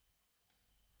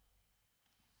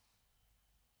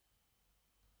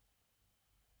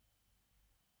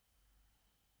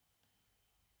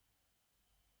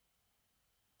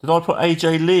 Did I put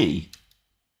AJ Lee?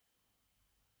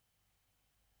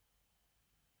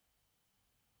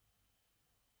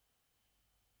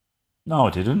 No,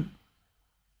 I didn't.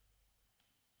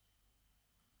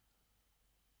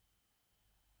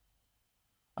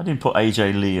 I didn't put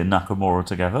AJ Lee and Nakamura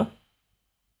together.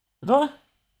 Did I?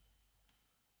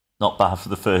 Not bad for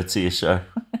the third tier show.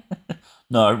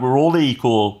 No, we're all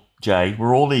equal, Jay.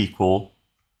 We're all equal.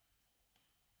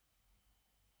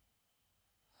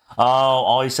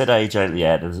 Oh, I said AJ Lee.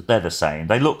 Yeah, they're the same.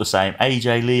 They look the same.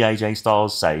 AJ Lee, AJ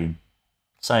Styles, same.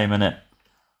 Same, innit?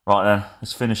 Right then,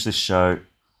 let's finish this show.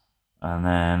 And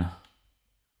then...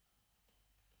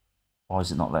 Why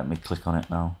is it not letting me click on it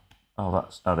now? Oh,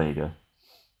 there you go.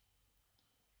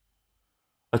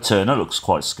 Turner looks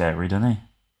quite scary, doesn't he?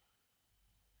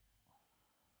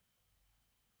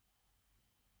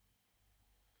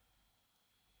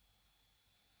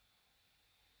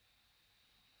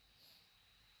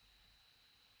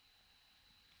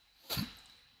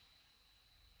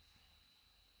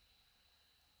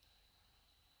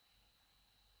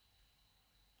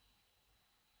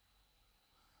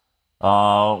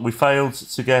 We failed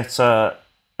to get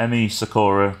Emi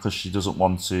Sakura because she doesn't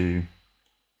want to.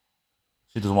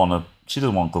 She doesn't want to. She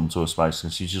doesn't want to come to a space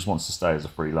because she just wants to stay as a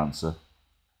freelancer.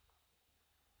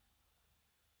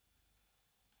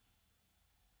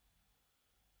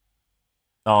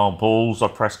 Oh, balls! I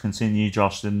pressed continue,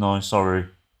 Josh, didn't I? Sorry.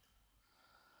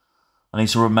 I need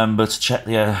to remember to check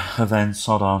the events.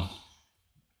 Hold on.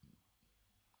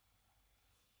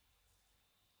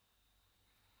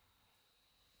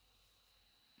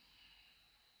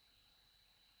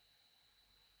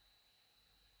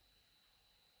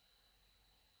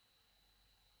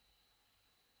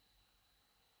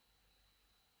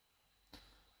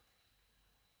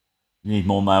 You need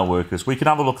more male workers. We can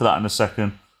have a look at that in a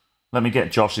second. Let me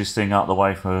get Josh's thing out of the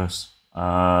way first.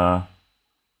 You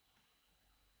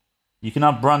can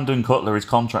have Brandon Cutler. His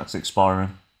contract's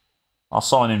expiring. I'll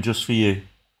sign him just for you.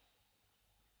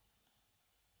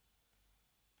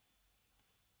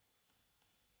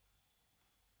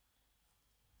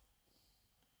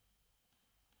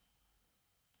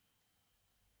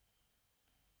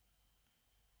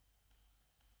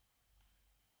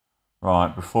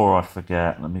 Right, before I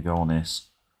forget, let me go on this.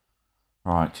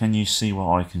 Right, can you see what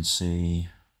I can see?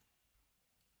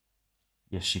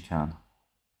 Yes, you can.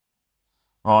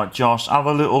 Right, Josh, have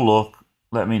a little look.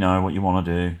 Let me know what you want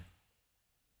to do.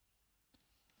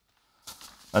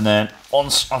 And then,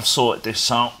 once I've sorted this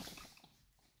out...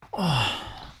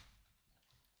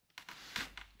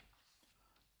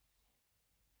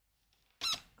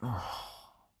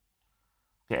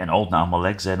 Getting old now, my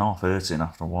legs are half hurting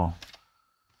after a while.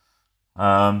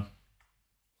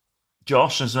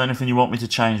 Josh, is there anything you want me to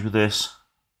change with this?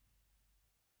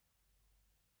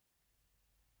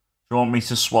 Do you want me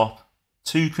to swap?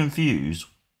 Too confused?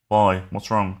 Why?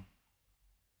 What's wrong?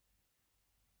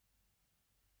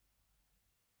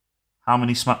 How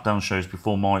many SmackDown shows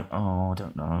before my... Oh, I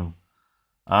don't know.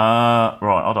 Right,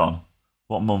 hold on.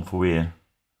 What month are we in?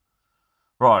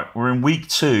 Right, we're in week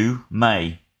 2,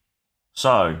 May.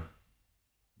 So,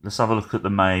 let's have a look at the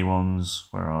May ones.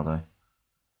 Where are they?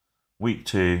 Week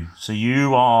 2. So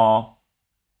you are...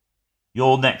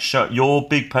 Your next show... Your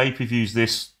big pay-per-views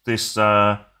this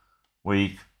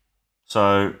week.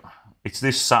 So, it's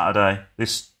this Saturday.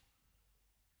 This...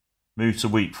 Move to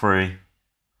week 3.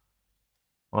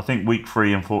 Well, I think week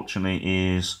 3,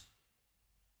 unfortunately, is...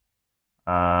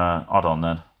 hold on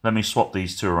then. Let me swap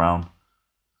these two around.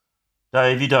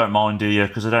 Dave, you don't mind, do you?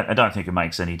 Because I don't think it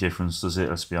makes any difference, does it?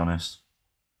 Let's be honest.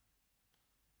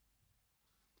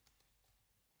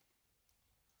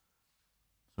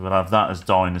 So we'll have that as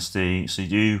Dynasty.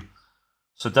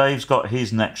 So Dave's got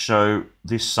his next show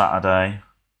this Saturday.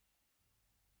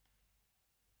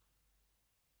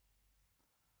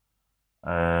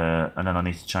 And then I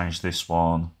need to change this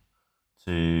one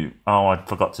to... Oh, I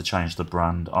forgot to change the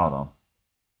brand. Hold on.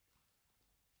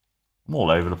 I'm all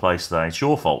over the place today. It's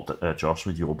your fault, Josh,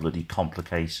 with your bloody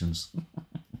complications.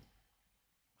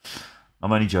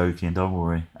 I'm only joking, don't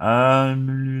worry.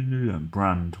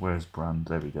 Brand, where's brand?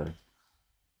 There we go.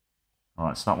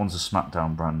 Alright, so that one's a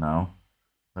SmackDown brand now.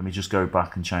 Let me just go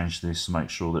back and change this to make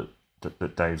sure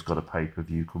that Dave's got a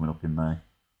pay-per-view coming up in May.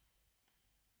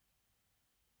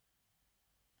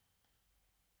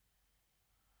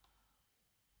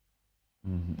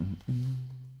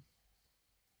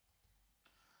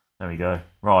 There we go.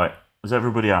 Right, is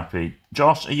everybody happy?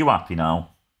 Josh, are you happy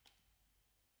now?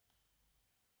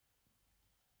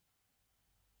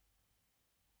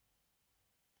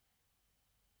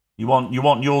 You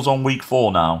want yours on week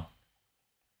 4 now?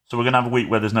 So we're gonna have a week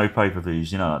where there's no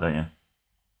pay-per-views, you know that, don't you?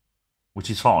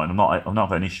 Which is fine. I'm not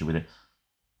having an issue with it.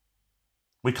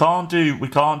 We can't.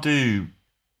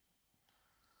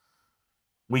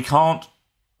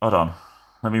 Hold on.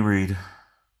 Let me read.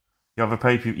 You have a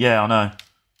pay-per-view. Yeah, I know.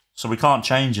 So we can't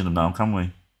change them now, can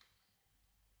we?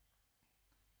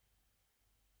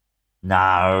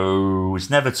 No, it's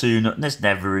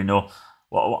never enough.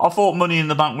 Well, I thought Money in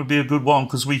the Bank would be a good one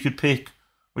because we could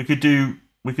do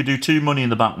 2 Money in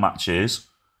the Bank matches,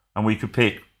 and we could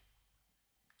pick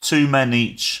 2 men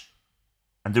each,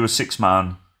 and do a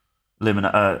 6-man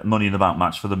Money in the Bank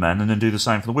match for the men, and then do the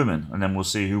same for the women, and then we'll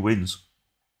see who wins.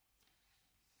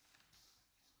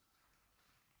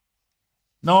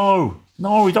 No,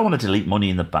 we don't want to delete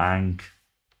Money in the Bank.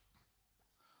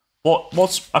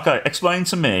 Okay? Explain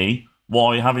to me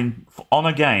why having on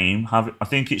a game I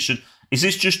think it should. Is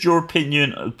this just your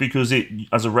opinion because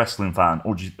as a wrestling fan,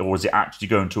 or is it actually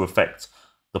going to affect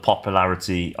the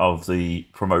popularity of the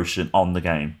promotion on the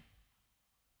game?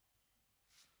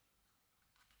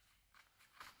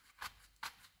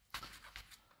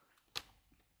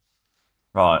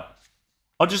 Right.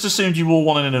 I just assumed you all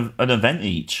wanted an event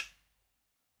each.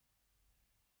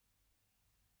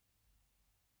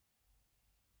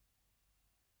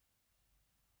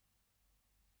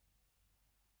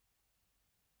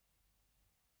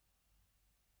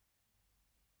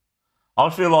 I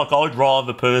feel like I'd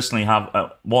rather personally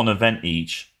have 1 event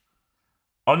each.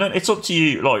 I know it's up to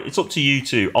you. Like it's up to you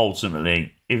two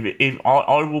ultimately. If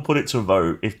I will put it to a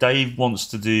vote. If Dave wants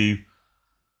to do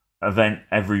event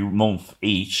every month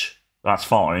each, that's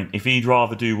fine. If he'd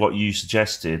rather do what you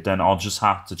suggested, then I'll just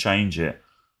have to change it.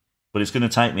 But it's going to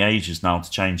take me ages now to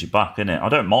change it back, innit? I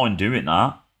don't mind doing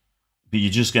that. But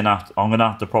you're just going to have to... I'm going to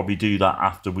have to probably do that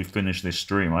after we finish this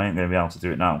stream. I ain't going to be able to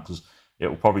do it now because it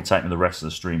will probably take me the rest of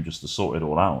the stream just to sort it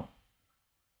all out.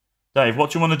 Dave, what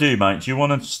do you want to do, mate? Do you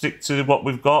want to stick to what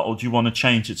we've got, or do you want to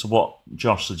change it to what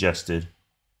Josh suggested?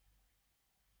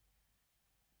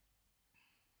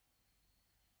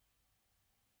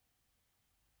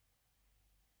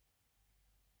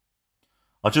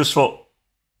 I just thought...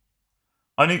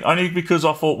 Only because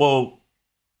I thought, well,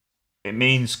 it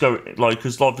means go... Like,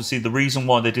 because obviously the reason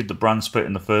why they did the brand split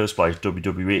in the first place,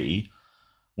 WWE,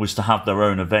 was to have their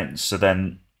own events, so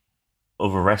then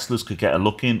other wrestlers could get a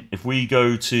look in. If we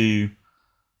go to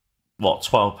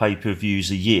 12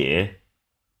 pay-per-views a year,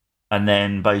 and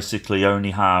then basically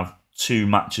only have 2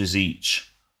 matches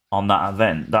each on that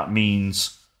event, that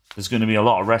means there's going to be a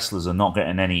lot of wrestlers are not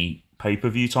getting any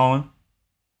pay-per-view time.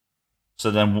 So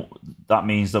then that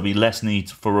means there'll be less need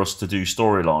for us to do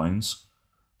storylines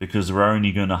because we're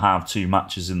only going to have 2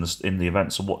 matches in the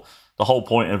event. So what the whole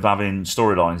point of having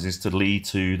storylines is to lead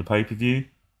to the pay-per-view.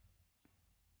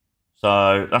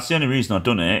 So that's the only reason I've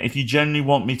done it. If you genuinely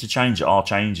want me to change it, I'll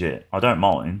change it. I don't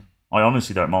mind. I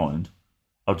honestly don't mind.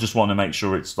 I just want to make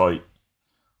sure it's like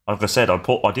I said,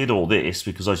 I did all this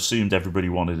because I assumed everybody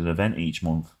wanted an event each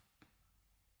month.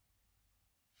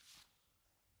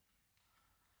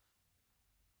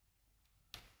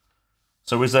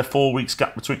 So is there 4 weeks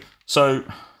gap between? So,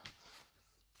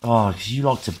 you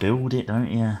like to build it, don't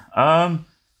you?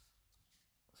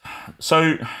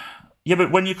 So, yeah,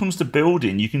 but when it comes to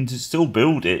building, you can still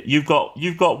build it. You've got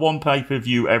one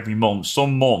pay-per-view every month.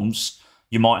 Some months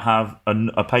you might have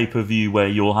a pay-per-view where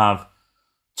you'll have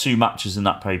 2 matches in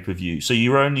that pay-per-view. So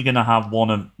you're only going to have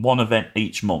one event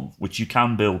each month, which you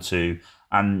can build to.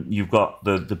 And you've got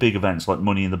the big events like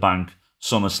Money in the Bank,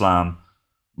 SummerSlam,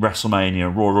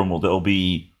 WrestleMania, Royal Rumble. That'll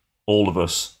be all of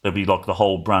us. There'll be like the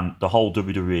whole brand, the whole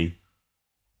WWE.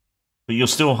 But you'll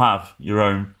still have your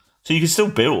own. So you can still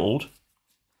build.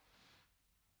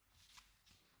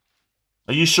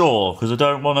 Are you sure? Because I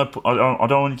don't want to. I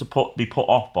don't want you to be put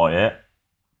off by it.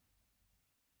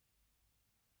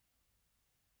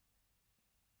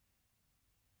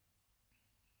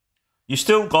 You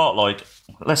still got like.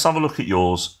 Let's have a look at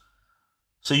yours.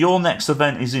 So your next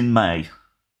event is in May.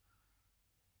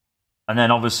 And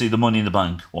then obviously the Money in the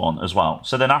Bank one as well.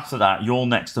 So then after that, your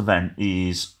next event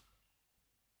is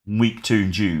week 2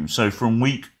 in June. So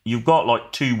you've got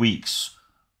like 2 weeks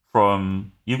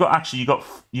from you got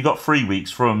 3 weeks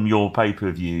from your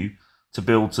pay-per-view to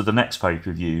build to the next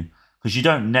pay-per-view, because you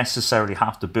don't necessarily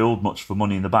have to build much for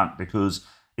Money in the Bank, because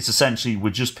it's essentially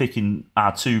we're just picking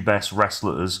our 2 best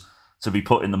wrestlers to be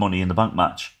put in the Money in the Bank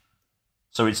match.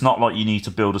 So it's not like you need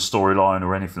to build a storyline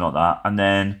or anything like that. And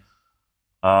then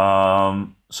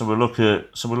so we're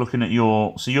looking at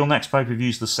your next pay-per-view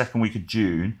is the 2nd week of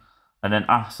June, and then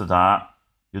after that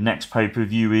your next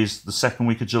pay-per-view is the 2nd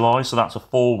week of July. So that's a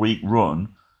 4-week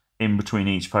run in between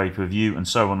each pay-per-view, and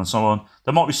so on and so on.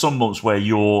 There might be some months where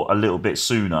you're a little bit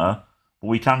sooner, but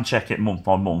we can check it month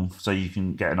by month so you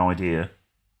can get an idea.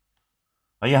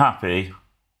 Are you happy?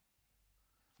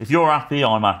 If you're happy,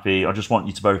 I'm happy. I just want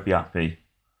you to both be happy.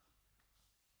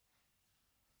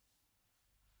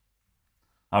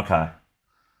 Okay.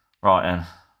 Right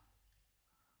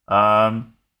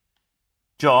then.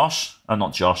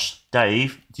 Not Josh,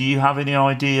 Dave, do you have any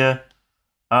idea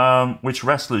which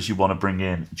wrestlers you want to bring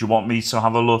in? Do you want me to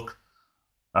have a look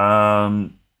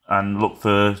and look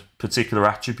for particular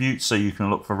attributes so you can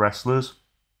look for wrestlers?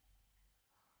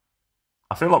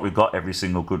 I feel like we've got every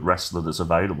single good wrestler that's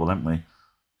available, haven't we?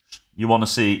 You want to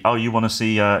see? Oh, you want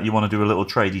to do a little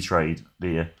tradey trade, do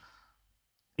you?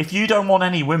 If you don't want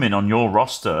any women on your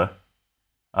roster,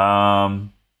 no.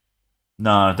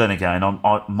 Then again,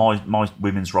 my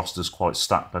women's roster's quite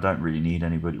stacked. I don't really need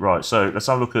anybody. Right. So let's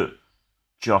have a look at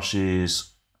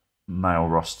Josh's male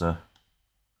roster.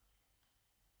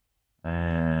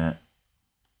 There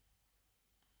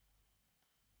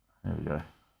we go.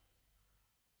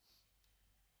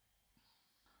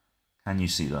 Can you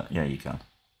see that? Yeah, you can.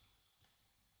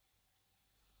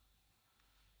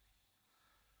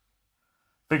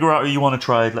 Figure out who you want to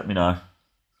trade. Let me know.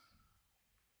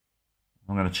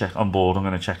 I'm going to check. I'm bored. I'm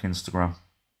going to check Instagram.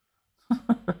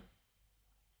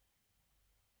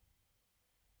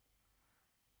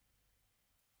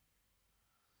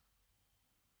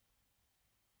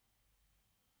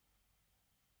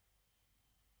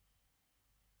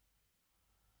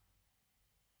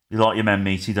 You like your men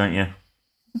meaty, don't you?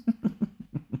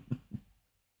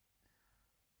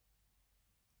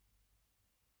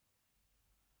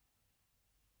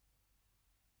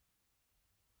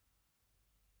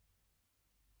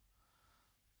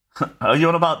 Are you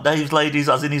on about Dave's ladies,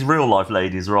 as in his real life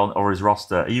ladies, or his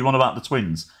roster? Are you on about the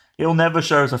twins? He'll never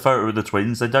show us a photo of the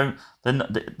twins. They don't.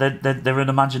 They're an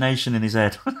imagination in his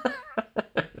head.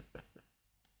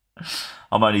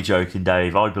 I'm only joking,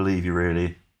 Dave. I believe you,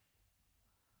 really.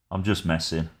 I'm just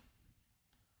messing.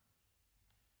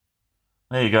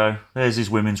 There you go. There's his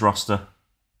women's roster.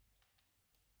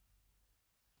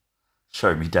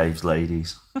 Show me Dave's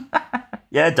ladies.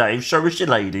 Yeah, Dave, show us your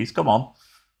ladies. Come on.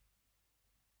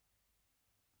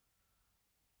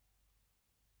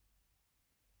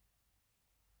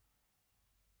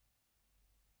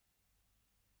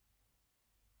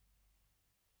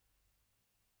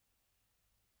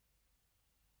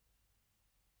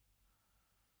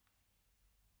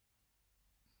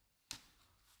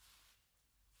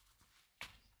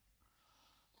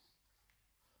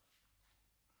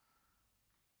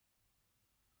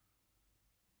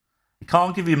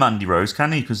 can't give you Mandy Rose,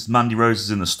 can he? Because Mandy Rose is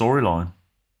in the storyline.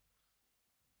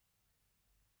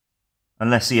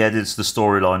 Unless he edits the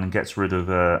storyline and gets rid of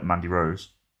Mandy Rose.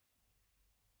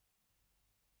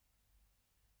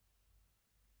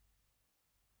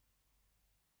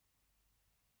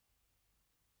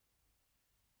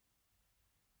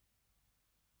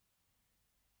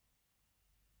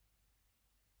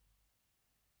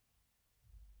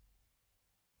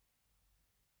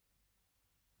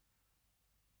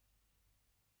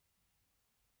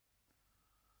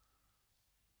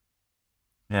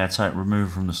 Yeah, take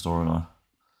remove from the storyline.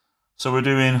 So we're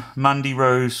doing Mandy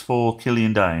Rose for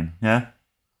Killian Dane, yeah?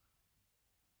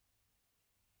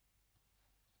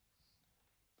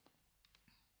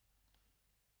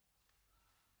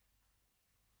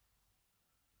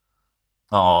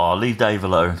 Oh, leave Dave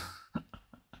alone.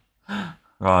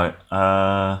 Right,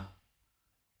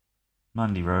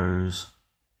 Mandy Rose.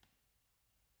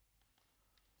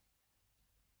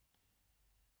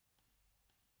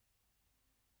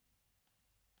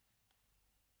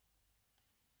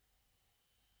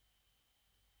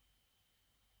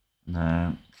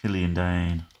 No, Killian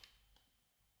Dane.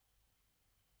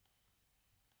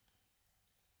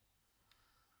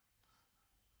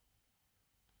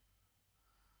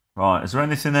 Right, is there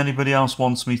anything anybody else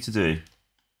wants me to do?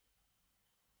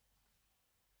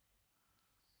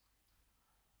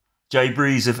 Jay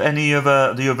Breeze, if any of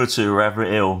the other two are ever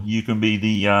ill, you can be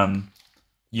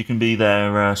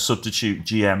their substitute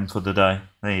GM for the day.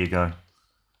 There you go.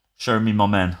 Show me my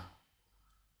men.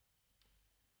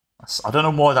 I don't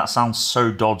know why that sounds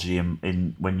so dodgy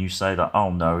in when you say that.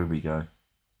 Oh no, here we go.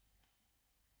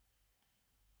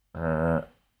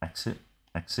 Exit,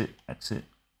 exit, exit.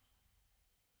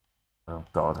 Oh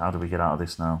god, how do we get out of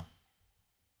this now?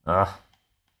 Ugh.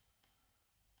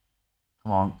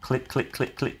 Come on, click, click,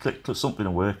 click, click, click, click. Something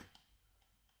will work.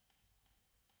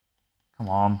 Come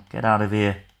on, get out of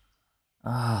here.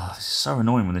 Ah, this is so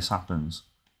annoying when this happens.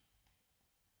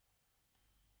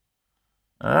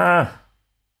 Ah.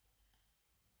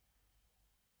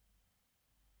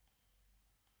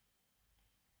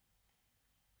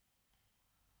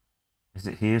 Is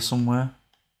it here somewhere?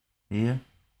 Here?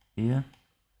 Here?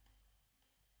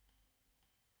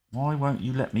 Why won't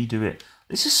you let me do it?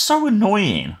 This is so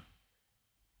annoying.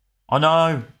 I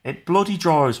know. It bloody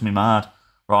drives me mad.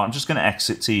 Right, I'm just going to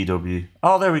exit TEW.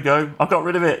 Oh, there we go. I got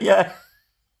rid of it. Yeah.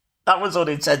 That was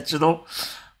unintentional.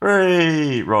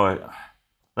 Right.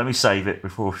 Let me save it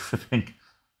before we think.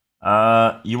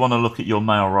 You want to look at your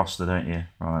male roster, don't you?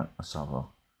 Right, let's have a look.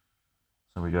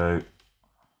 So we go.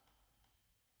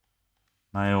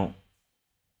 Male.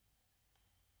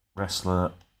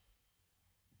 Wrestler.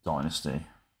 Dynasty.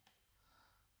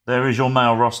 There is your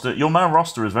male roster. Your male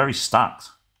roster is very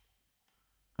stacked.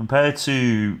 Compared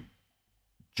to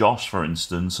Josh, for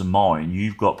instance, and mine,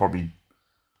 you've probably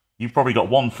got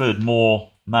 1/3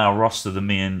 more male roster than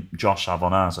me and Josh have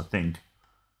on ours, I think.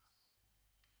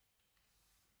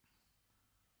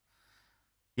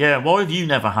 Yeah, why have you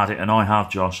never had it and I have,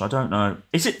 Josh? I don't know.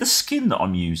 Is it the skin that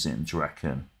I'm using, do you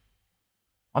reckon?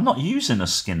 I'm not using a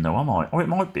skin though, am I? Oh, it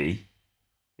might be.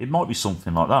 It might be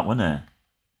something like that, wouldn't it?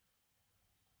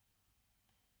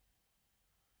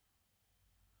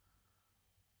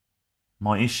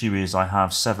 My issue is I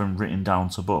have 7 written down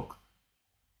to book.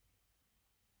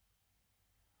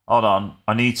 Hold on.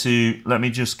 Let me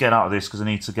just get out of this because I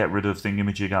need to get rid of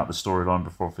Thingamajig out of the storyline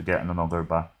before I forget and then I'll go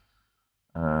back.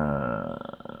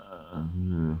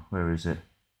 Where is it?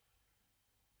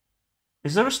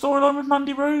 Is there a storyline with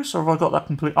Mandy Rose or have I got that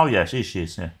complete? Oh yeah, she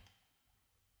is, yeah.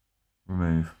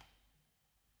 Remove.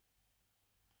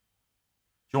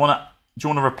 Do you want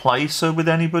to replace her with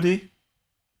anybody?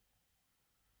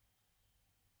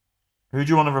 Who do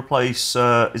you want to replace?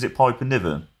 Is it Piper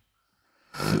Niven?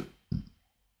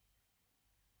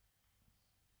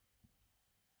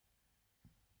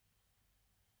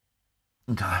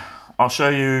 Okay, I'll show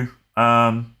you.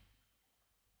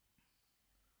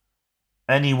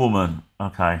 Any woman.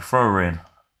 Okay, throw her in.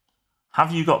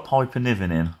 Have you got Piper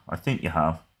Niven in? I think you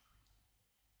have.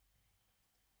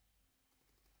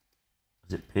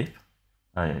 Is it Pip?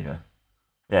 Oh, there you go.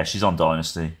 Yeah, she's on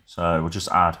Dynasty. So we'll just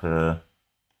add her.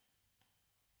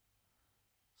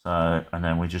 So, and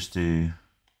then we just do...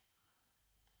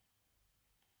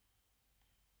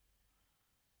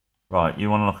 Right,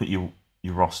 you want to look at your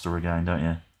roster again, don't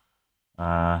you?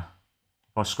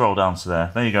 If I scroll down to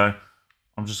there you go.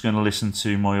 I'm just going to listen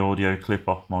to my audio clip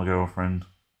off my girlfriend.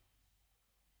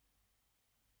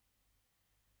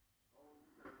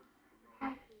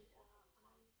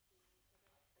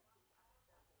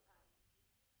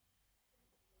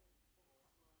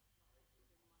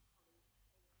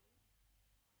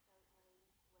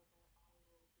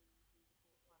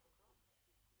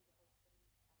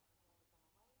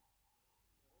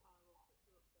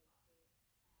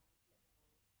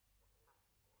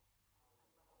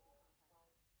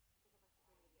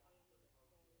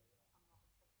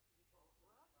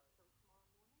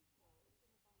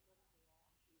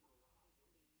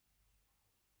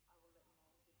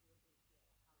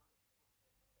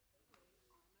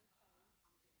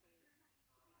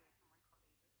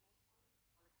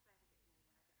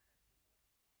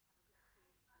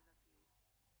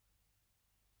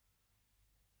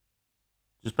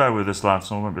 Just bear with us, lads.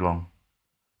 It won't be long.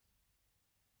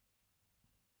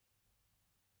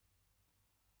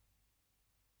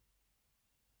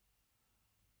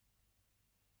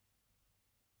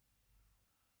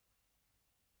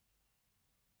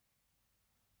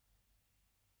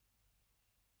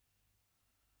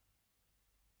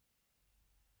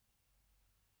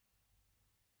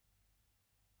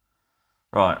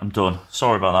 Right, I'm done.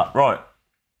 Sorry about that. Right,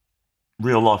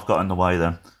 real life got in the way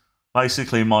then.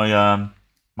 Basically, my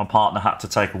partner had to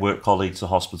take a work colleague to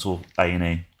hospital,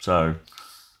 A&E. So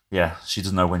yeah, she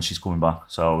doesn't know when she's coming back.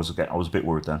 So I was a bit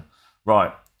worried then.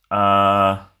 Right,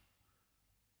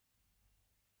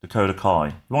 Dakota Kai.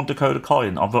 You want Dakota Kai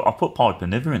in? I put Piper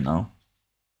Niven in now.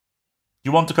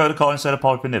 You want Dakota Kai instead of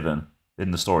Piper Niven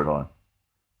in the storyline?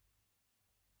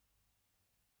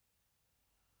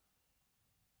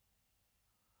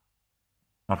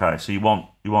 Okay, so you want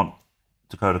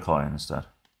Dakota Kai in instead.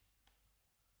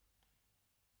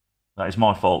 That is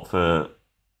my fault for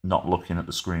not looking at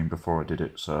the screen before I did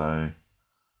it. So,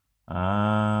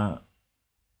 why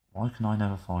can I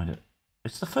never find it?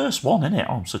 It's the first one, isn't it?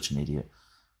 Oh, I'm such an idiot.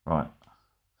 Right.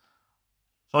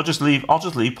 So I'll just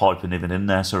leave Piper Niven in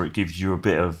there so it gives you a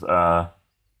bit of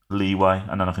leeway,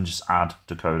 and then I can just add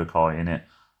Dakota Kai in it,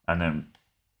 and then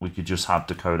we could just have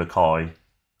Dakota Kai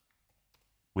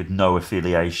with no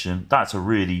affiliation. That's a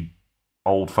really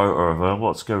old photo of her.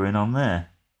 What's going on there?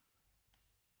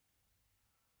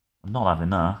 I'm not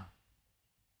having that.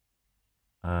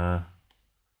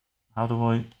 How do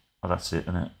I? Oh, that's it,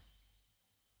 isn't it?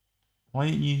 Why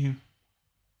aren't you?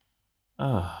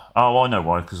 Oh, I know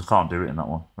why. Because I can't do it in that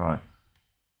one. Right.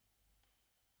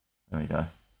 There we go.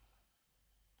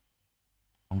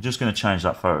 I'm just going to change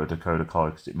that photo to Dakota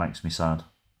Kai because it makes me sad.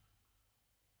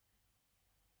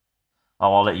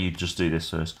 Oh, I'll let you just do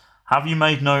this first. Have you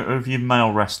made note of your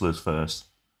male wrestlers first?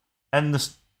 End the.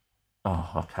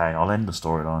 Oh, okay. I'll end the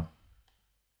storyline.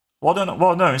 Why don't?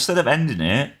 Well, no. Instead of ending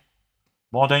it,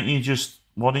 why don't you just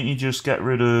get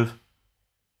rid of?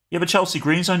 Yeah, but Chelsea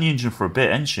Green's only injured for a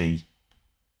bit, isn't she?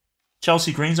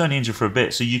 Chelsea Green's only injured for a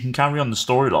bit, so you can carry on the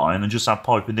storyline and just have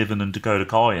Piper Niven and Dakota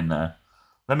Kai in there.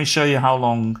 Let me show you how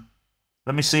long.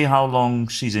 Let me see how long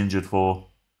she's injured for.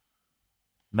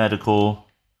 Medical.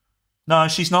 No,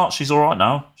 she's not. She's all right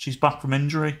now. She's back from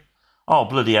injury. Oh,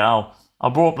 bloody hell. I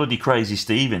brought bloody Crazy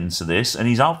Steve into this, and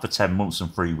he's out for 10 months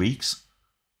and 3 weeks.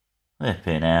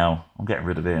 Flipping hell. I'm getting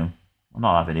rid of him. I'm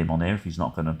not having him on here if he's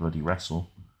not going to bloody wrestle.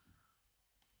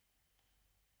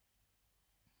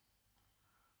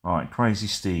 Right, Crazy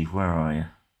Steve, where are you?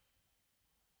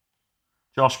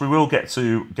 Josh, we will get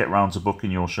round to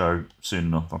booking your show soon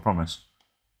enough, I promise.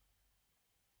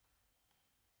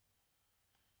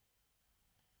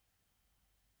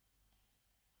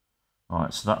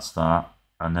 Right, so that's that.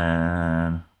 And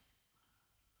then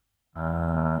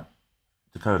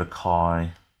Dakota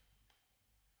Kai.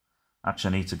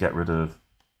 Actually, I need to get rid of...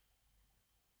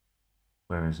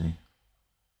 Where is he?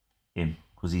 Him,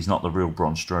 because he's not the real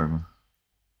Braun Strowman.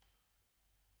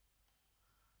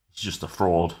 He's just a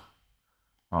fraud.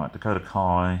 Right, Dakota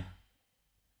Kai.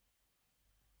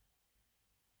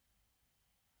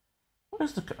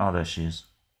 Where's the... Oh, there she is.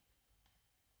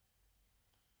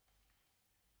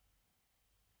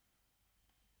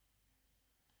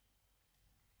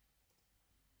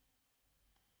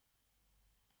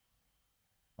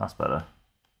 That's better.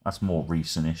 That's more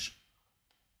recent-ish.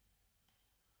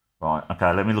 Right,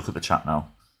 okay, let me look at the chat now.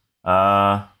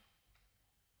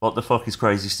 What the fuck is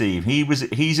Crazy Steve? He was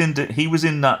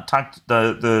in that tag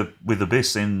the with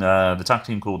Abyss in the tag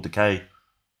team called Decay.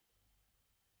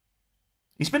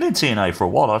 He's been in TNA for a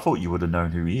while. I thought you would have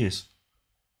known who he is.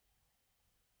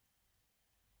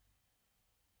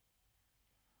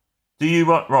 Do you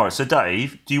right? So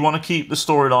Dave, do you want to keep the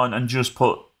storyline and just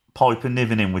put Piper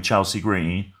Niven in with Chelsea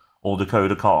Green or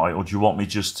Dakota Kai, or do you want me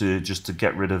just to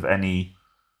get rid of any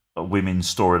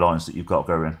women's storylines that you've got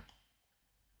going?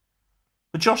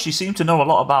 But Josh, you seem to know a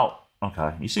lot about.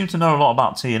 Okay, you seem to know a lot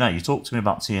about TNA. You talk to me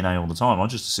about TNA all the time. I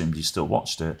just assumed you still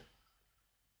watched it.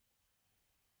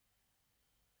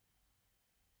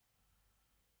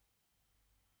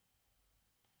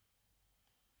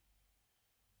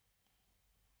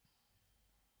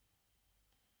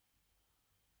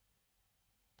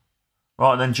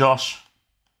 Right then, Josh.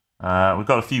 We've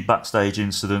got a few backstage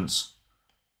incidents.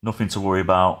 Nothing to worry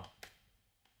about.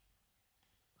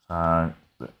 No.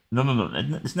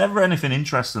 It's never anything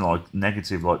interesting like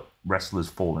negative, like wrestlers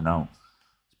falling out.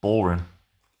 It's boring.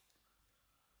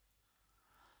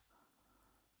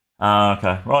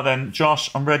 Okay. Right then,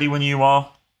 Josh, I'm ready when you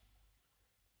are.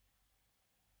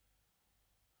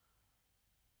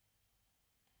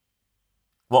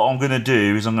 What I'm going to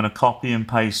do is I'm going to copy and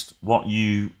paste what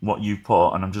you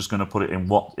put, and I'm just going to put it in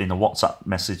a WhatsApp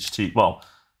message to you. Well,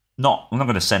 I'm not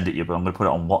going to send it you, but I'm going to put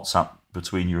it on WhatsApp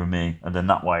between you and me, and then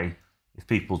that way, if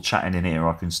people chatting in here,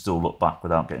 I can still look back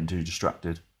without getting too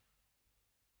distracted.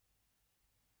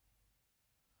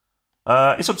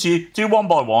 It's up to you. Do one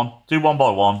by one. Do one by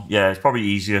one. Yeah, it's probably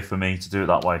easier for me to do it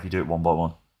that way if you do it one by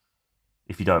one,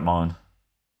 if you don't mind.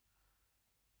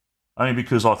 Only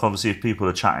because, like, obviously, if people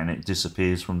are chatting, it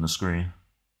disappears from the screen.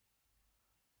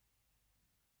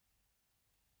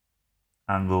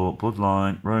 Angle,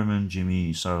 Bloodline, Roman,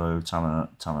 Jimmy, Solo,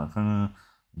 Tama,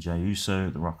 Jey Uso,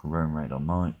 The Rock and Roman Reigns on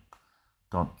Mike.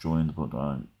 God joined the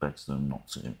Bloodline, begs them not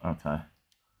to. Okay.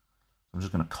 I'm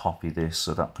just going to copy this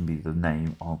so that can be the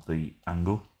name of the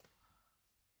angle.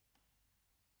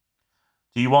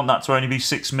 Do you want that to only be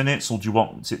 6 minutes, or do you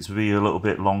want it to be a little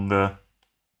bit longer?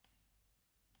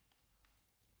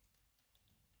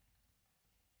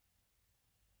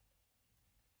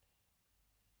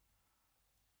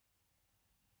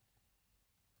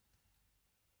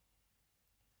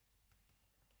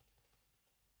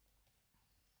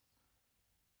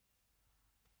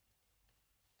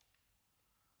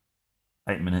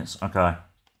 Eight minutes, okay.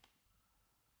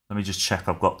 Let me just check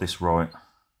I've got this right.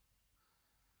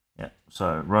 Yeah,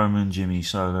 so Roman, Jimmy,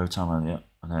 Solo, Tama, yeah,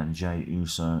 and then Jey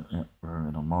Uso, yeah,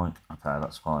 Roman on Mike. Okay,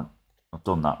 that's fine. I've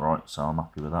done that right, so I'm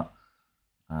happy with that.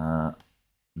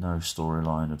 No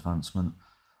storyline advancement.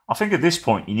 I think at this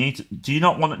point you need to. Do you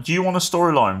want a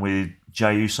storyline with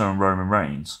Jey Uso and Roman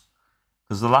Reigns?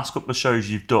 Because the last couple of shows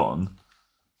you've done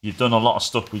a lot of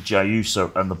stuff with Jey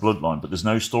Uso and the Bloodline, but there's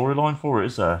no storyline for it,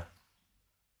 is there?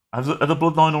 Are the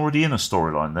Bloodline already in a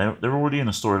storyline? They're already in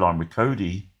a storyline with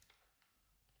Cody.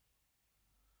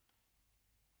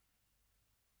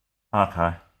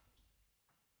 Okay.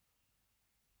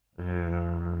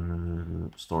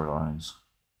 Storylines.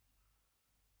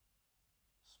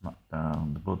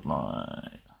 SmackDown, the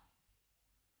Bloodline. Do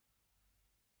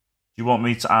you want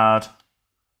me to add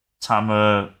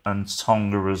Tama and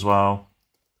Tonga as well?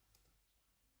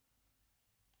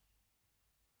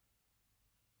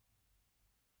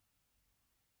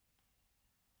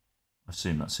 I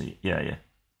assume that's it. Yeah, yeah.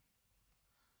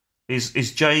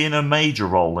 Is Jay in a major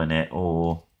role in it,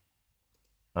 or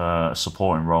a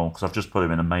supporting role? Because I've just put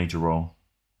him in a major role.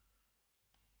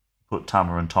 Put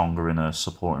Tama and Tonga in a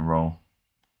supporting role.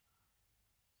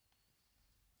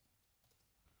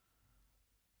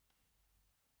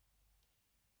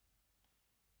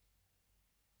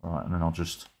 Right, and then I'll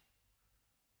just...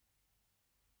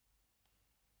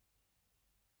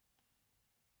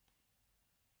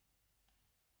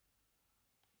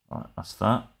 Right, that's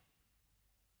that.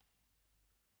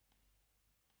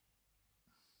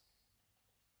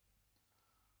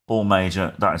 All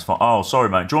major, that is fine. Oh, sorry,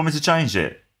 mate. Do you want me to change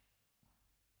it?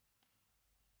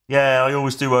 Yeah, I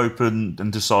always do open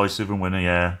and decisive and winner,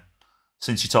 yeah.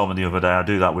 Since you told me the other day, I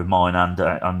do that with mine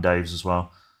and Dave's as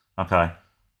well. Okay.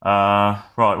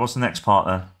 Right, what's the next part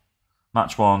then?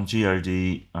 Match 1,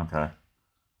 GOD. Okay.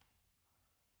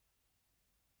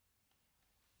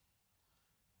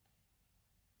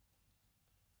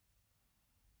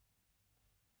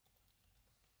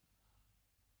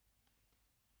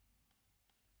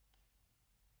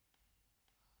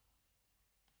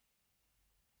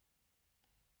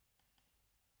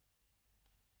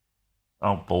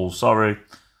 Oh, balls, sorry.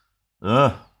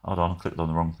 Ugh. Hold on, I clicked on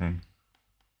the wrong thing.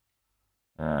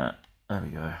 There we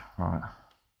go. Right.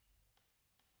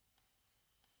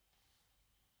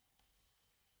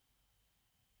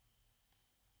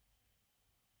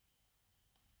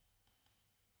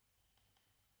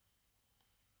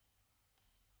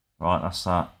 Right, that's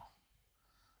that.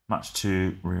 Match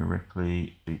 2, Rhea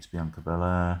Ripley beats Bianca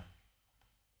Belair.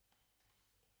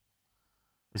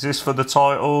 Is this for the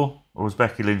title? Or has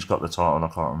Becky Lynch got the title? I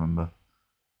can't remember.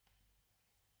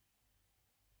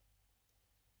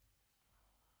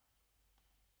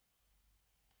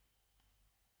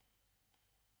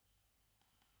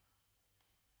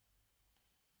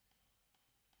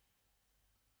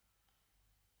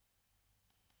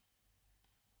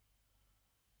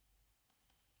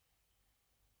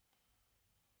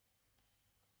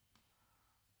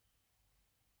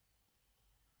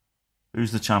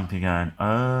 Who's the champion again?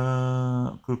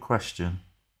 Good question.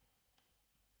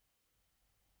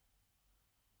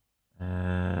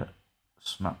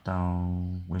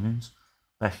 SmackDown Women's.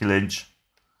 Becky Lynch.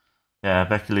 Yeah,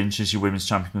 Becky Lynch is your women's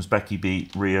champion because Becky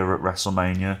beat Rhea at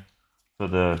WrestleMania for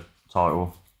the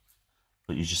title.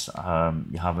 But you just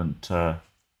you haven't. Do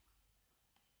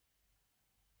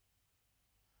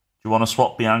you want to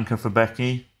swap Bianca for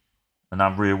Becky and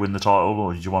have Rhea win the title,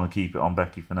 or do you want to keep it on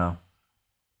Becky for now?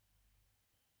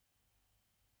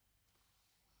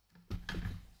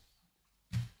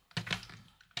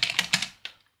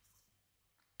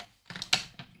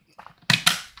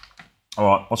 All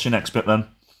right, what's your next bit then?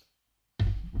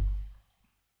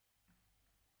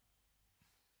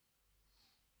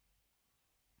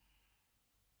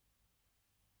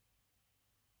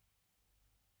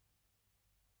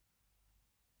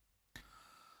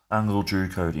 Angle, Drew,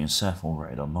 Cody, and Seth all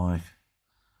rated on Mike.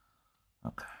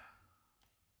 Okay.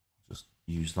 Just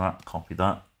use that, copy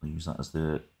that, use that as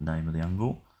the name of the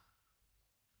angle.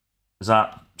 Is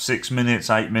that 6 minutes,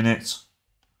 8 minutes?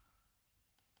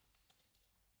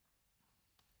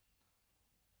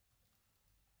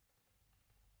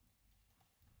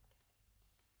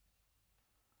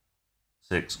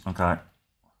 Six, okay.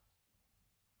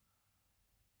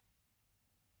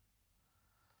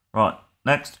 Right,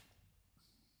 next.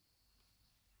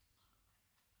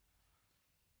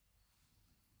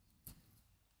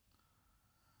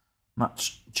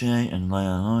 Match Jay and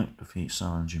Leia Knight defeat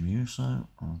Sal and Jimmy Uso.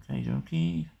 Okay,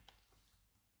 dokie.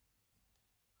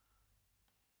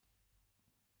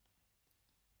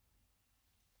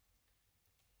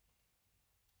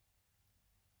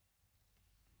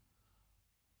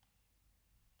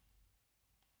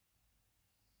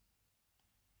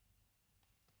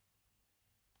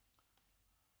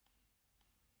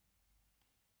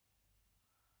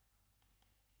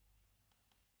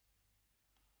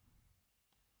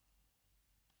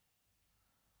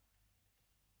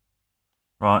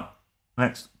 Right,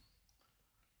 next.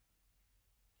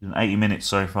 80 minutes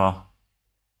so far.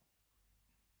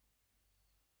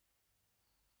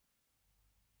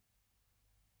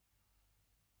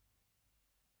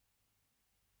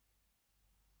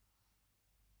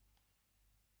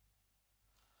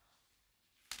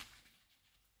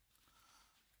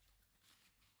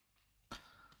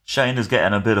 Shayna's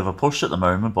getting a bit of a push at the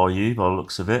moment by you, by the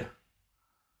looks of it.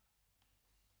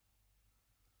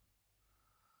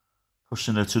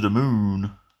 Pushing her to the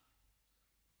moon.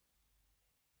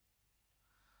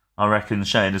 I reckon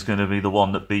Shayna's going to be the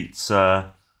one that beats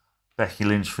Becky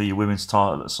Lynch for your women's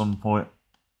title at some point.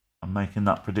 I'm making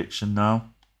that prediction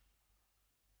now.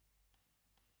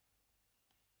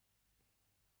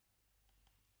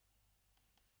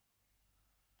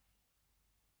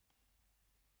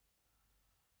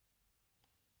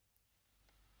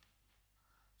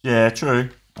 Yeah,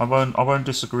 true. I won't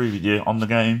disagree with you on the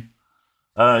game.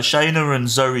 Shayna and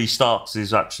Zoe Starks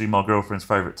is actually my girlfriend's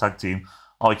favourite tag team.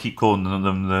 I keep calling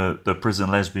them the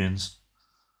prison lesbians.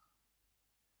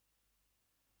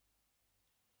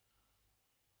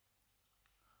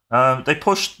 They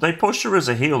pushed her as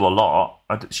a heel a lot.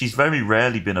 She's very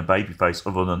rarely been a babyface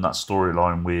other than that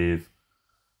storyline with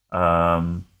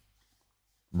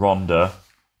Ronda.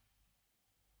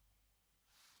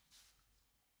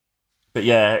 But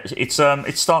yeah, it's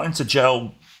starting to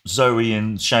gel. Zoe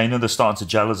and Shayna, they're starting to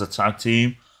gel as a tag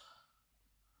team.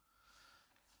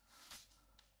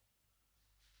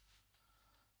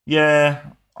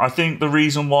 Yeah, I think the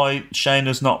reason why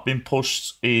Shayna's not been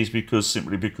pushed is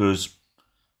simply because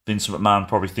Vince McMahon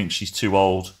probably thinks she's too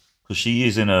old because she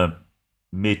is in her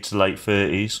mid to late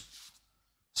 30s.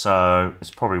 So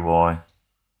it's probably why.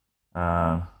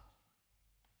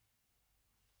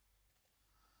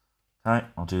 Okay,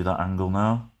 I'll do that angle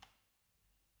now.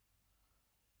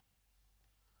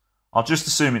 I'll just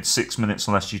assume it's 6 minutes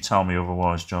unless you tell me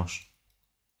otherwise, Josh.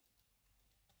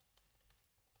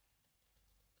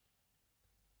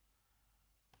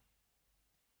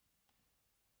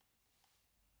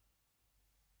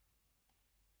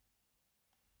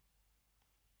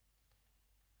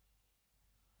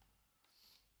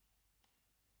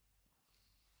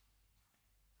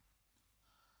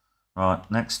 Right,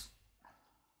 next.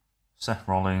 Seth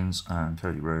Rollins and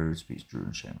Cody Rhodes beats Drew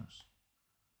and Sheamus.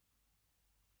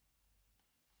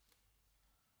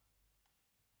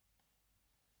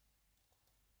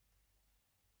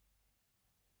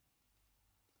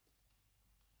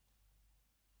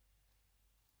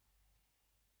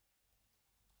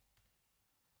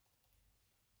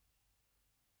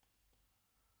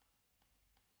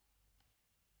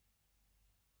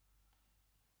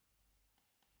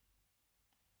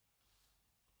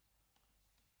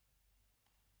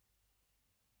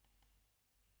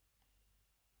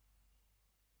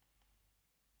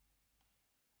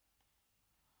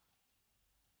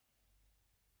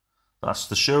 That's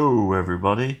the show,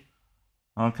 everybody.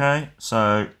 Okay,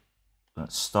 so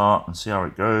let's start and see how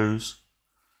it goes.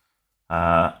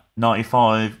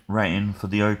 95 rating for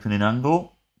the opening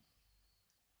angle.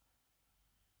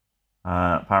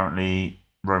 Apparently,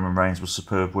 Roman Reigns was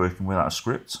superb working without a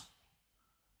script.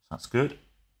 That's good.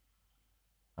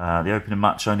 The opening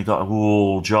match only got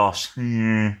a Josh.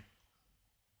 Yeah,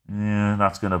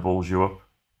 that's gonna balls you up.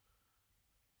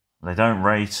 They don't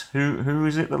rate. Who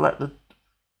is it that let the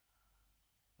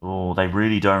Oh, they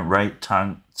really don't rate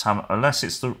Tam unless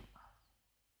it's the.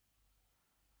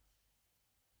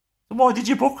 Why did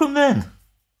you book them then?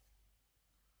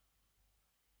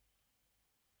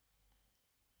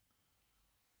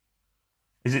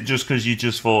 Is it just because you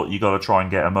just thought you got to try and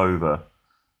get them over?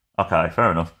 Okay,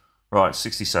 fair enough. Right,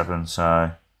 67.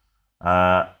 So,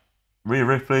 uh, Rhea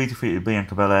Ripley defeated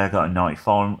Bianca Belair, got a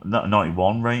 95,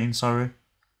 91 rating. Sorry.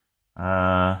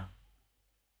 Uh,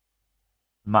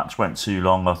 match went too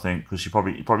long, I think, because you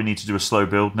probably need to do a slow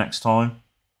build next time.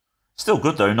 Still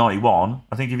good though, 91.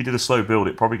 I think if you did a slow build,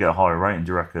 it'd probably get a higher rating.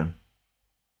 Do you reckon?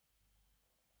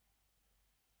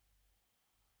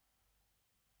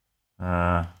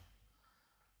 Uh,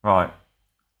 right.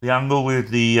 The angle with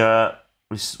the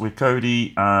with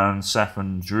Cody and Seth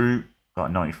and Drew got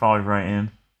a 95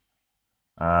 rating.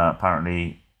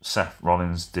 Apparently, Seth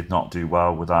Rollins did not do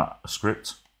well with that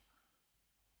script.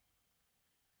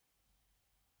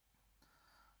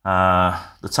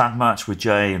 The tag match with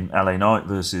Jay and LA Knight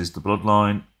versus the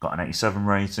Bloodline got an 87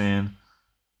 rating.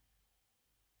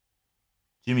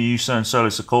 Jimmy Uso and Solo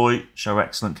Sikoa show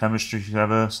excellent chemistry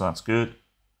together, so that's good.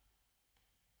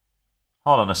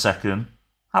 Hold on a second.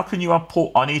 How can you have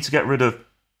Paul? I need to get rid of.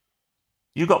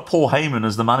 You got Paul Heyman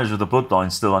as the manager of the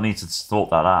Bloodline still. I need to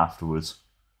sort that out afterwards.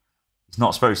 He's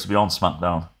not supposed to be on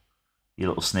SmackDown. You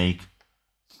little sneak.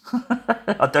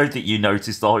 I don't think you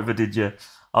noticed either, did you?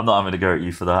 I'm not having to go at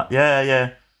you for that.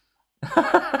 Yeah.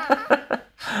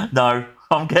 No,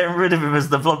 I'm getting rid of him as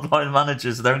the Bloodline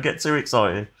manager, so don't get too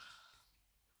excited.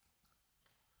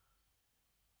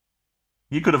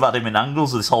 You could have had him in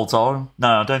angles this whole time.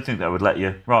 No, I don't think they would let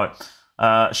you. Right.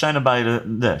 Shayna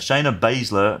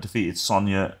Baszler defeated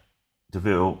Sonya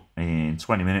Deville in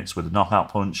 20 minutes with a knockout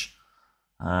punch.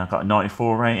 Got a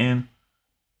 94 rating.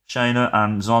 Shayna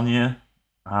and Sonya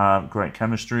have great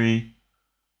chemistry,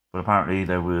 but apparently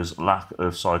there was lack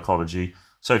of psychology.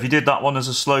 So if you did that one as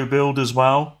a slow build as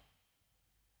well,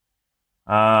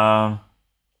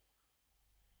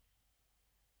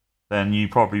 then you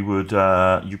probably would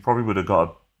have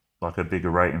got a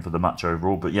bigger rating for the match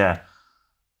overall. But yeah,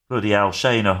 bloody hell,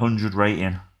 Shane 100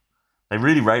 rating. They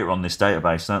really rate her on this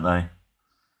database, don't they?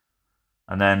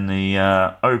 And then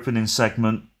the opening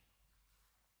segment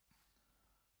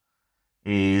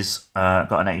is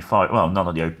got an 85. Well, not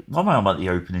on the open. What am I on about the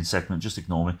opening segment? Just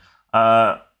ignore me.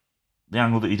 The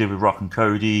angle that you did with Rock and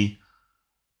Cody.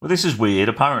 Well, this is weird.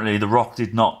 Apparently, The Rock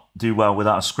did not do well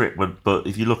without a script, but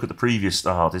if you look at the previous...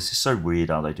 Oh, this is so weird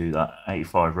how they do that.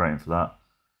 85 rating for that.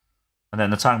 And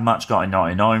then the tag match got a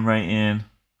 99 rating,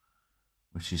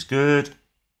 which is good.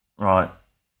 Right.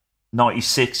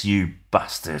 96, you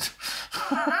bastard.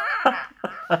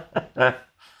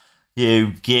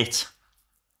 You git.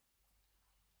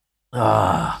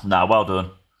 Nah, well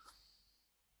done.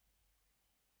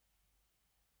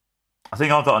 I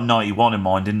think I got a 91 in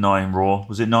mind, didn't I, in Raw?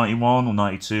 Was it 91 or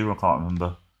 92? I can't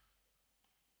remember.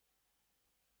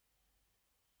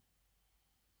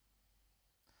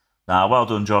 Nah, well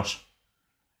done, Josh.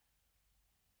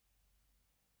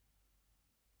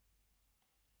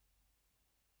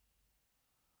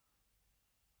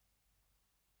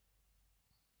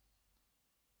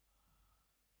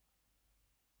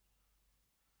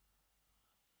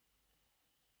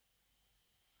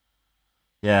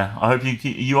 Yeah, I hope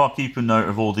you are keeping note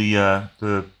of all the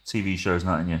TV shows,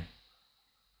 not in you.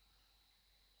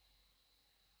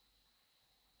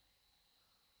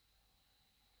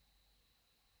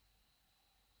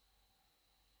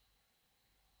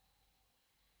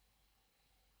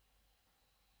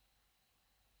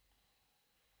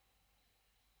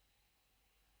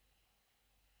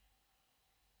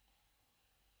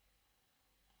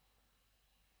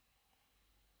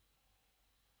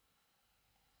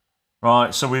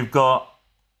 Right, so we've got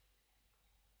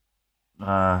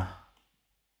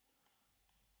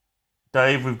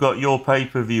Dave. We've got your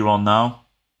pay-per-view on now.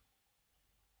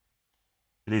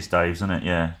 It is Dave's, isn't it?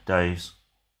 Yeah, Dave's.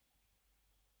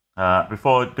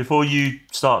 Before you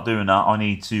start doing that, I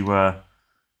need to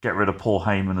get rid of Paul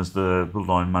Heyman as the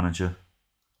Bloodline manager.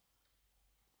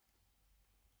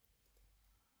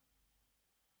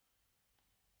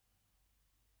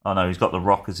 Oh no, he's got The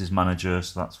Rock as his manager,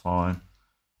 so that's fine.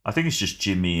 I think it's just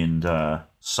Jimmy and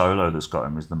Solo that's got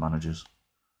him as the managers.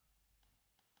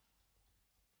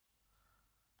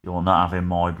 You're not having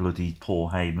my bloody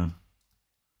Paul Heyman.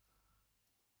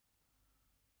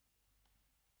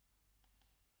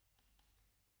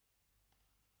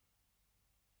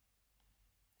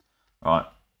 Right,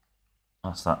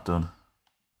 that's that done.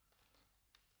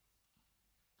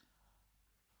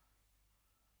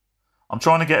 I'm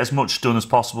trying to get as much done as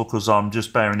possible because I'm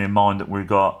just bearing in mind that we've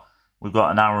got We've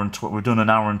got an hour and we've done an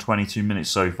hour and 22 minutes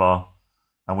so far,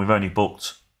 and we've only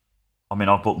booked. I mean,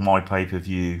 I've booked my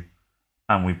pay-per-view,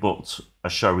 and we booked a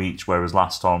show each, whereas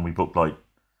last time we booked like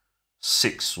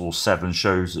 6 or 7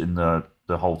 shows in the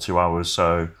whole 2 hours.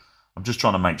 So I'm just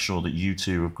trying to make sure that you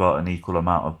two have got an equal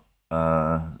amount of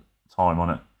time on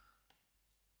it.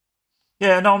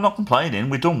 Yeah, no, I'm not complaining.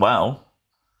 We've done well.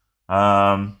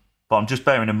 But I'm just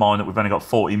bearing in mind that we've only got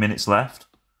 40 minutes left.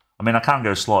 I mean, I can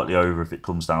go slightly over if it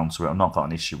comes down to it. I've not got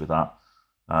an issue with that.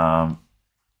 I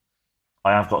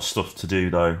have got stuff to do,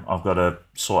 though. I've got to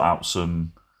sort out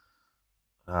some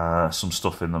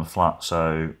stuff in the flat,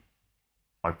 so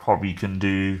I probably can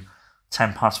do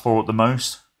 10 past 4 at the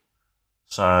most.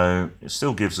 So it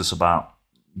still gives us about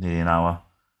nearly an hour.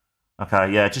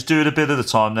 Okay, yeah, just do it a bit at a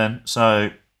time then. So,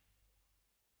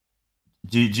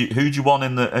 who do you want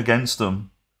in the against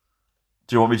them?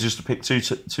 Do you want me just to pick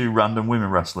two random women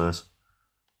wrestlers?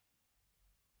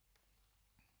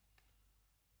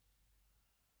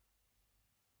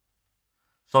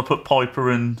 So I put Piper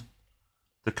and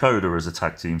Dakota as a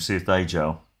tag team, see if they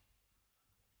gel.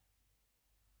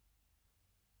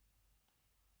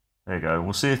 There you go.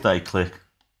 We'll see if they click.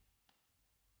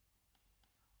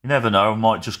 You never know. I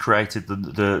might just created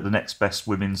the next best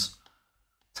women's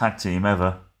tag team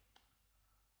ever.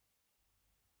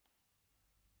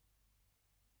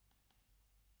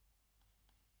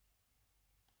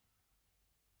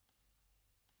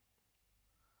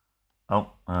 Oh,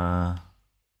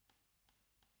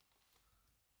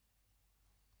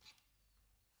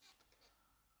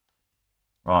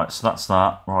 right, so that's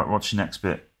that. Right, what's your next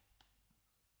bit?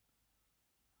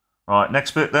 Right,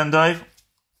 next bit then, Dave.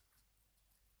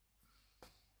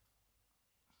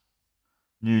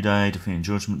 New Day defeating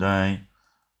Judgment Day.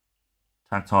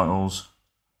 Tag titles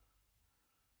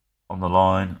on the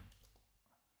line.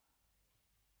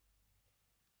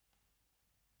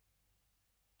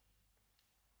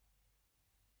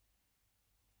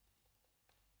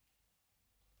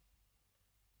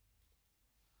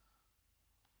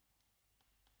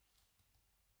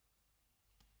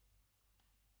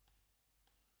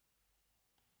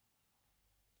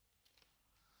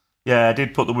 Yeah, I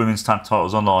did put the women's tag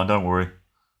titles online, don't worry. Do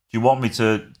you want me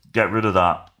to get rid of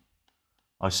that?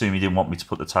 I assume you didn't want me to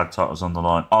put the tag titles on the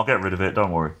line. I'll get rid of it,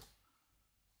 don't worry.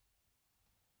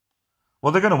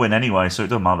 Well, they're going to win anyway, so it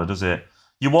doesn't matter, does it?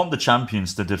 You want the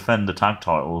champions to defend the tag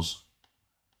titles.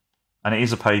 And it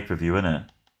is a pay-per-view, isn't it?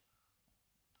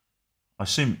 I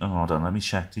assume... Oh, I don't know, let me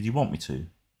check. Did you want me to? Do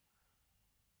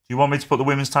you want me to put the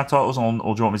women's tag titles on,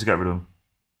 or do you want me to get rid of them?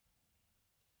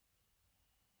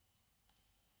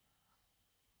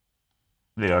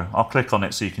 There you go. I'll click on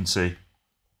it so you can see.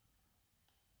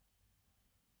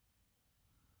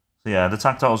 So yeah, the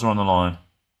tag titles are on the line.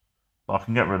 But I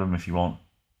can get rid of them if you want.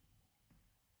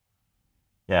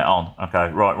 Yeah, on. Okay,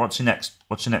 right. What's your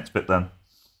next bit then?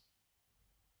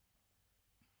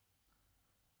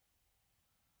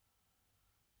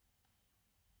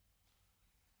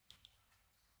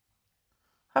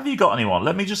 Have you got anyone?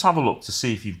 Let me just have a look to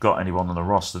see if you've got anyone on the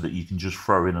roster that you can just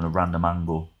throw in at a random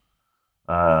angle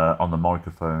on the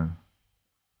microphone.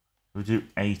 We do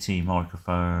 80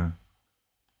 microphone.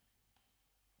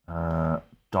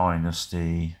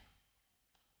 Dynasty.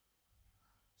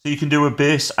 So you can do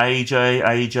Abyss,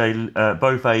 AJ,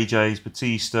 both AJs,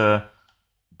 Batista,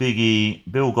 Biggie,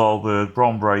 Bill Goldberg,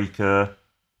 Bron Breakker,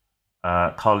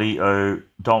 Carlito,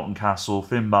 Dalton Castle,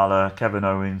 Finn Balor, Kevin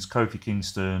Owens, Kofi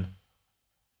Kingston,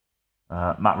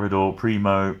 Matt Riddle,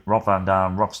 Primo, Rob Van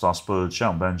Dam, Rockstar Spud,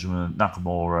 Shelton Benjamin,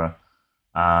 Nakamura,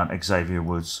 and Xavier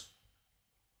Woods.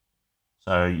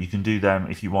 So you can do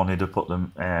them if you wanted to put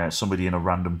them somebody in a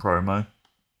random promo.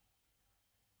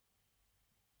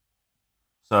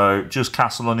 So just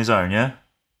Castle on his own, yeah?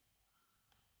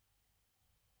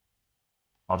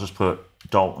 I'll just put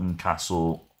Dalton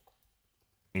Castle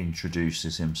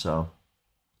introduces himself.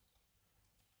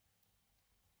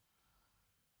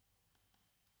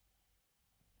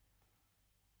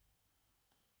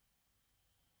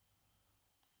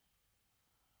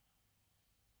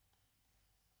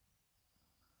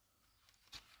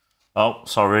 Oh,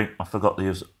 sorry, I forgot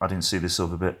I didn't see this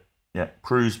other bit. Yeah,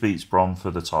 Cruz beats Bron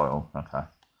for the title. Okay.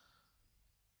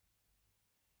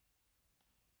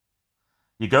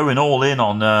 You're going all in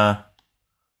on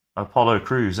Apollo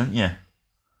Crews, aren't you?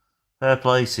 Fair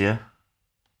play to you.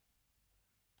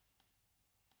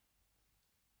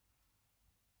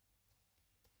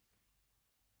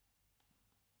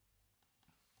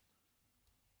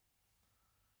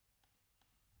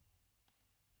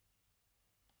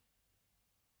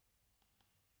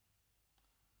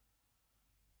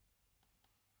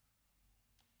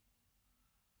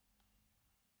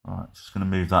 Right. just going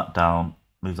to move that down.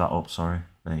 Move that up, sorry.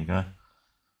 There you go.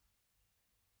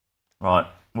 Right,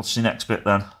 what's the next bit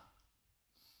then?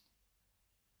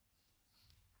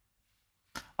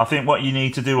 I think what you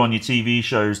need to do on your TV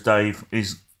shows, Dave,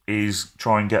 is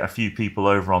try and get a few people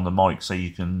over on the mic so you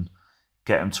can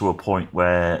get them to a point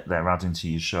where they're adding to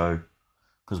your show.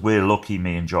 Because we're lucky,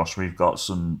 me and Josh, we've got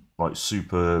some like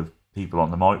super people on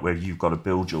the mic where you've got to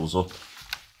build yours up,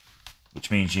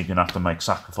 which means you're going to have to make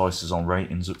sacrifices on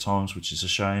ratings at times, which is a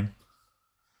shame.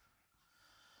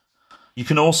 You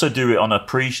can also do it on a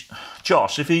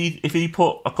Josh, if he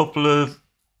put a couple of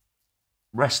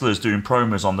wrestlers doing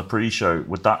promos on the pre-show,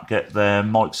 would that get their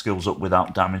mic skills up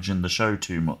without damaging the show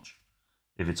too much?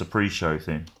 If it's a pre-show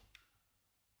thing.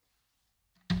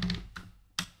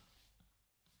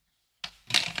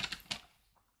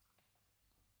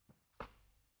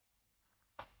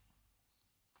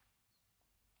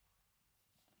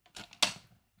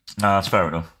 No, that's fair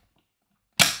enough.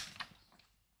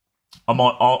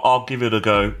 I'll give it a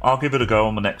go. I'll give it a go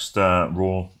on the next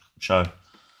Raw show.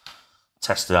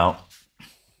 Test it out.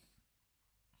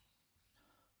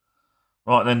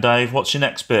 Right then, Dave. What's your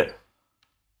next bit?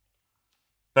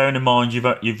 Bearing in mind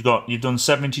you've done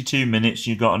 72 minutes.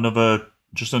 You've got another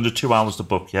just under 2 hours to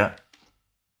book yet.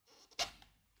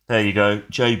 There you go.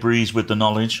 Jay Breeze with the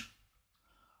knowledge.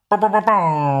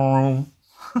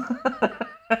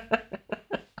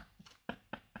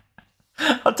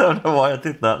 I don't know why I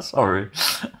did that, sorry.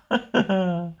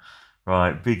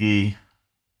 Right, Big E.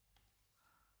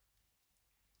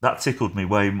 That tickled me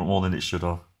way more than it should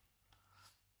have.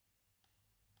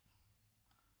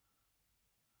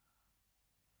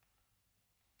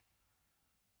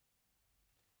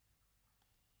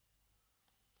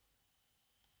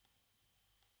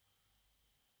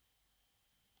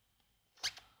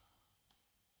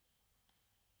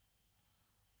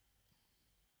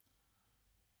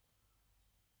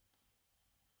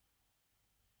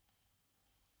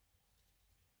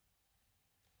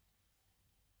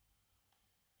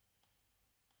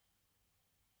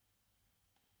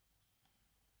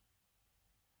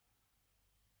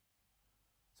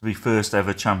 To be first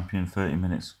ever champion, 30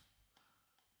 minutes.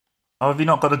 Oh, have you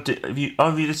not got a...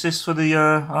 is this for the...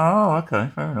 Oh,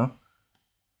 okay, fair enough. Do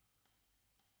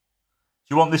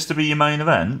you want this to be your main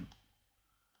event?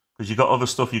 Because you've got other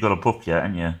stuff you've got to book yet,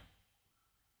 haven't you?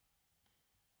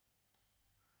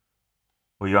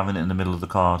 Or are you having it in the middle of the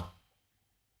card?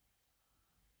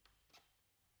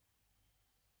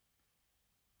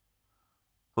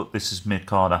 But this is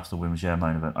mid-card after the Women's Year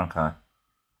main event. Okay.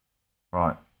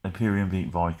 Right. Imperium beat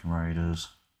Viking Raiders.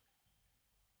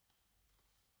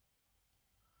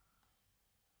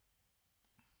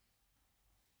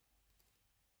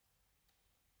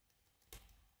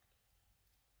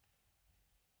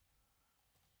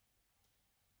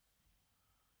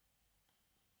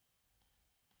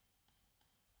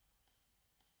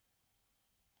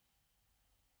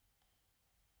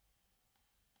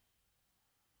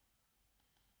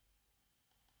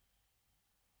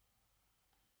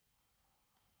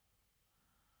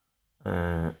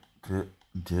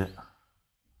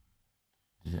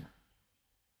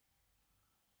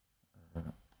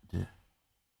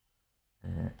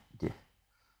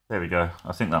 There we go.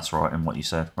 I think that's right in what you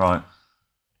said. Right.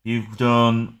 You've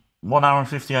done 1 hour and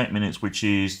 58 minutes, which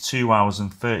is 2 hours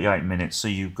and 38 minutes. So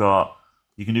you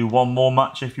can do one more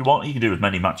match if you want. You can do as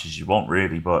many matches as you want,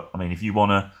 really. But I mean, if you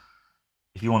want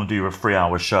to do a 3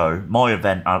 hour show, my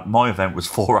event was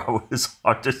 4 hours.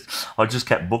 I just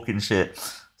kept booking shit.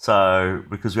 So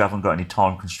because we haven't got any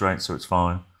time constraints, so it's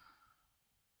fine.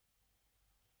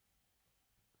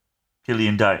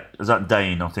 Killian Dane, is that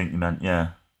Dane? I think you meant,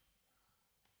 yeah.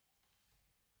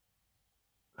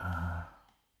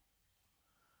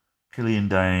 Killian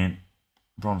Dane,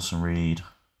 Bronson Reed.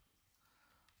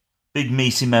 Big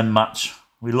meaty men match.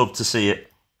 We love to see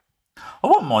it. I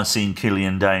wouldn't mind seeing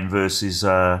Killian Dane versus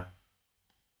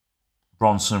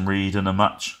Bronson Reed in a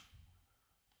match.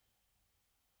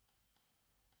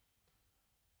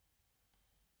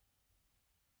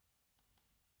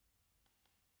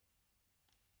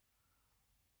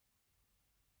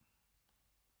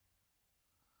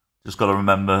 Just got to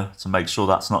remember to make sure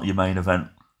that's not your main event.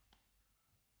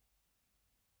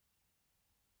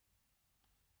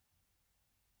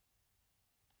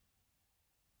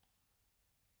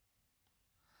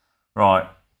 Right.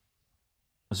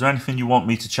 Is there anything you want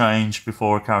me to change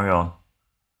before I carry on?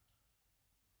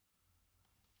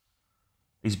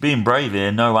 He's being brave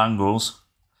here, no angles.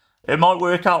 It might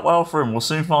work out well for him, we'll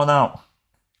soon find out.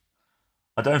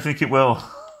 I don't think it will.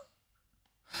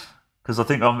 Because I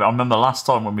think I remember last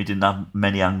time when we didn't have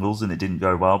many angles and it didn't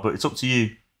go well, but it's up to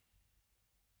you.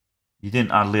 You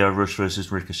didn't add Leo Rush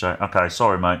versus Ricochet. Okay,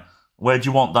 sorry, mate. Where do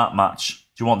you want that match?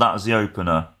 Do you want that as the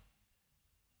opener?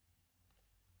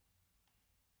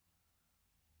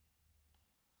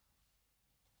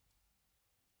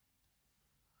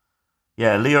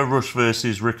 Yeah, Leo Rush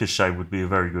versus Ricochet would be a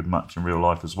very good match in real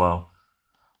life as well.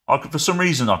 For some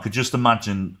reason, I could just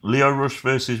imagine Leo Rush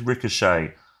versus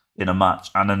Ricochet in a match,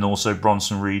 and then also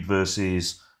Bronson Reed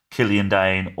versus Killian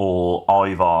Dane or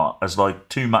Ivar as like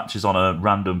two matches on a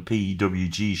random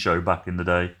PWG show back in the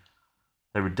day.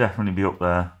 They would definitely be up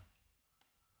there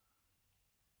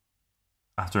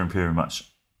after Imperium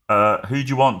match. Who do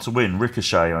you want to win?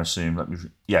 Ricochet, I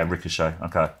assume. Yeah, Ricochet.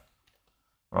 Okay,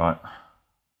 right.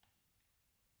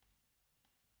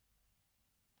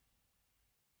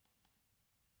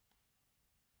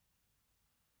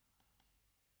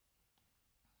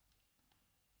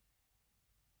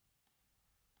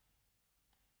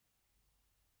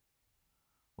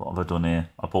 What have I done here?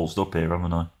 I paused up here,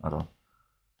 haven't I? I don't.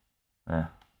 Yeah,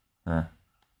 yeah,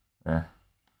 yeah,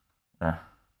 yeah.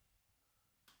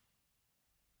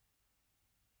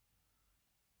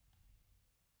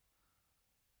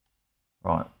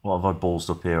 Right, what have I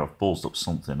ballsed up here? I've ballsed up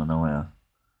something, I know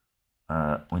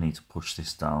where. We need to push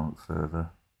this down further.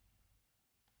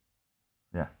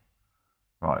 Yeah.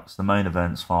 Right, so the main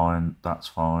event's fine. That's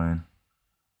fine.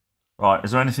 Right,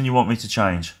 is there anything you want me to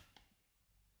change?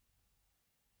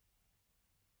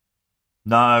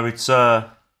 No, it's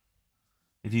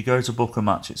if you go to book a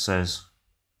match, it says.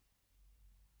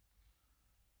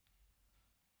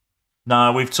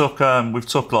 No, we've took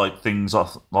like things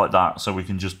off like that, so we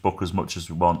can just book as much as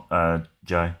we want.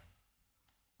 Jay,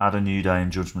 add a New Day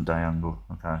and Judgment Day angle.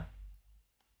 Okay.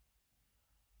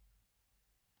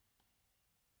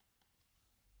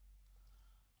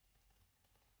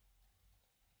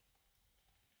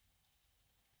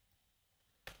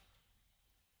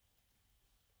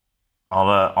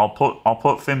 I'll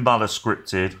put Finn Balor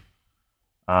scripted,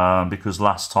 because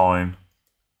last time,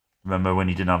 remember when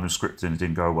he didn't have him scripted and it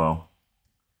didn't go well,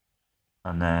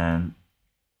 and then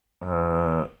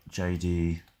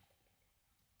JD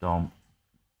Dom.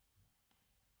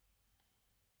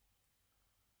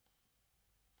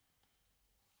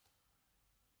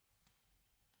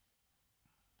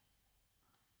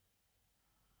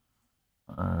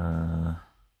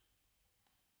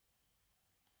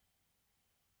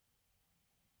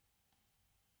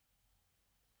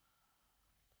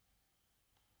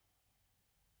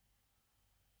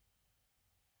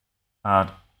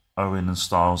 Add Owen and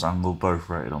Styles angle, both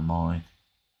rated on my.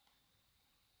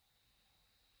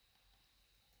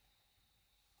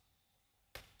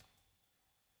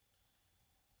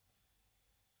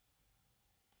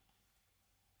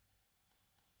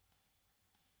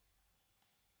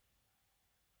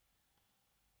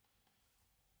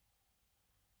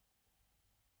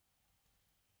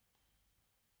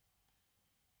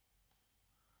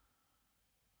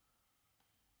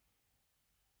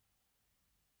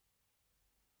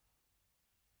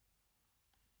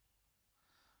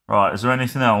 Right, is there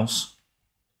anything else?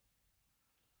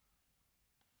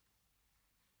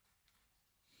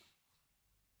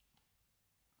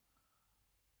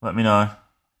 Let me know,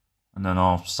 and then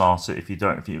I'll start it. If you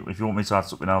don't, if you want me to add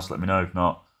something else, let me know. If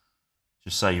not,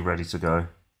 just say you're ready to go.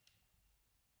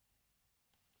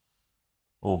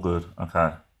 All good.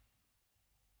 Okay.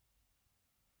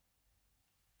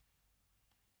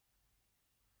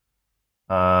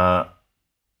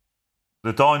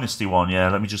 The Dynasty one,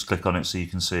 yeah. Let me just click on it so you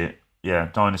can see it.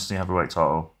 Yeah, Dynasty heavyweight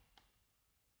title.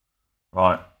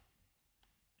 Right.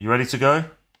 You ready to go?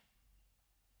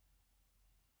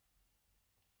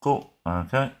 Cool.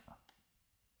 Okay.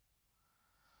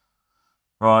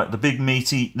 Right, the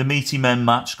meaty men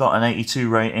match got an 82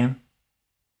 rating.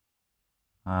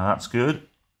 That's good.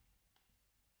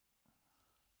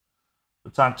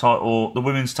 The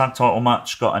women's tag title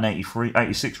match got an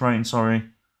 86 rating, sorry.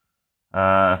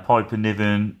 Piper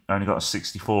Niven only got a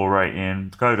 64 rating.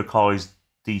 Dakota Kai's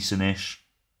decent-ish.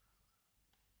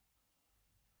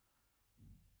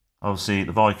 Obviously,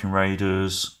 the Viking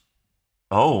Raiders.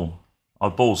 Oh, I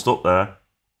ballsed up there.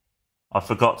 I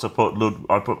forgot to put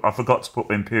I forgot to put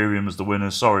Imperium as the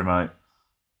winner. Sorry, mate.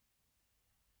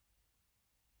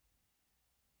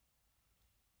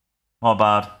 My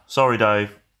bad. Sorry,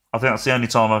 Dave. I think that's the only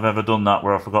time I've ever done that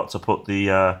where I forgot to put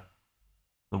the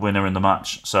winner in the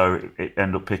match. So it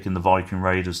ended up picking the Viking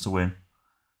Raiders to win.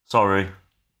 Sorry.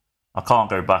 I can't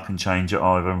go back and change it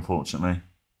either, unfortunately.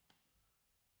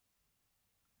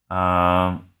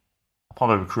 Apollo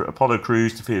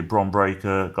Crews defeated Bron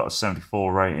Breakker, got a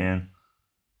 74 rating.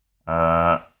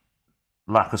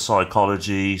 Lack of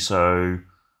psychology, so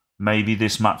maybe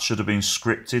this match should have been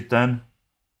scripted then.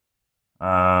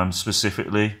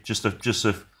 specifically. Just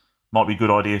a might be a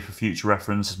good idea for future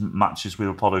reference. Matches with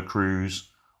Apollo Crews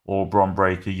or Bron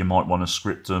Breakker, you might want to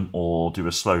script them or do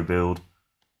a slow build.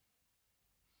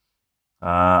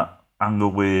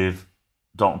 Angle with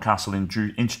Dalton Castle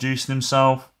introducing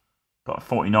himself. Got a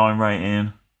 49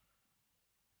 rating.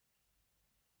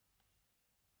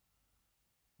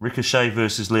 Ricochet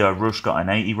versus Leo Rush got an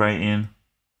 80 rating.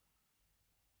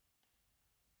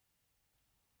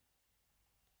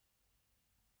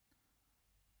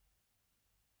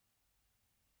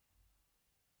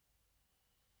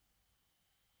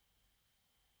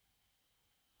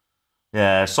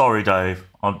 Yeah, sorry, Dave.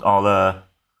 I'll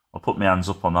put my hands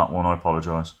up on that one. I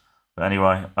apologise. But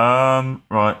anyway,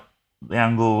 right. The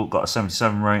Angle got a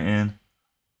 77 rating.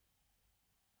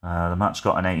 The match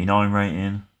got an 89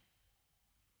 rating.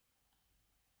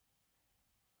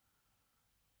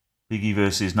 Biggie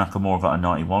versus Nakamura got a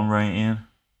 91 rating.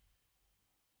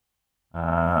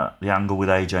 The Angle with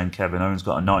AJ and Kevin Owens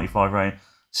got a 95 rating.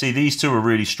 See, these two are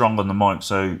really strong on the mic,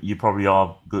 so you probably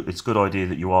are good. It's a good idea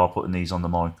that you are putting these on the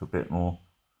mic a bit more.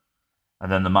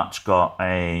 And then the match got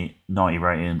a 90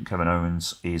 rating. Kevin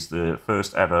Owens is the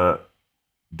first ever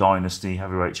Dynasty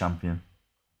Heavyweight Champion.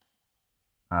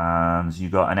 And you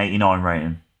got an 89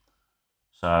 rating.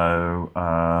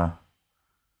 So,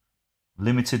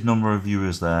 limited number of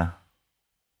viewers there.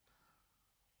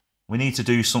 We need to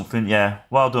do something. Yeah,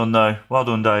 well done, though. Well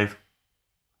done, Dave.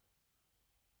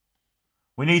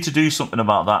 We need to do something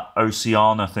about that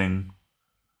Oceania thing.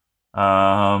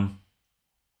 I'm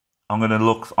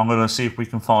gonna see if we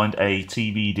can find a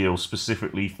TV deal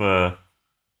specifically for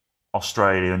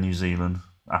Australia and New Zealand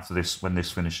after this, when this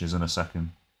finishes in a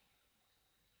second.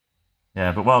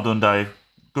 Yeah, but well done, Dave.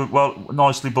 Good, well,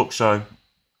 nicely booked show.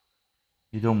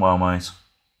 You done well, mate.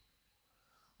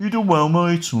 You done well,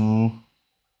 mate. Oh.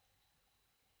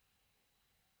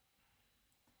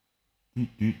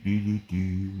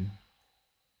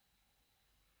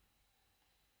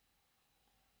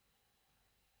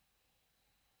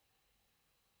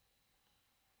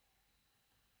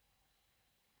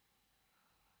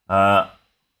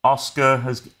 Oscar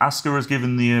has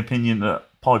given the opinion that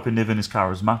Piper Niven is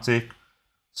charismatic,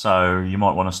 so you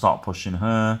might want to start pushing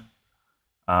her.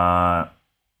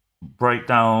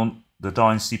 Breakdown, the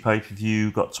Dynasty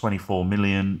pay-per-view got 24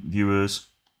 million viewers.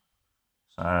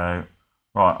 So,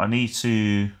 right, I need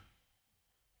to...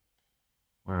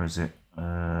 Where is it?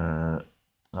 That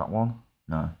one?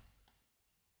 No.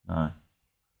 No.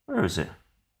 Where is it?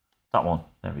 That one.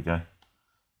 There we go.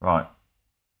 Right.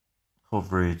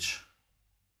 Coverage.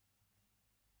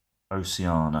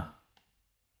 Oceania.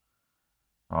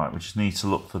 Right, we just need to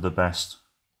look for the best.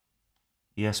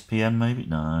 ESPN maybe?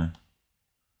 No.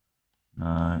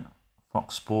 No.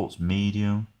 Fox Sports,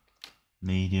 medium.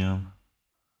 Medium.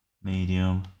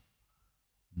 Medium.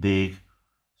 Big.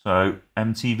 So,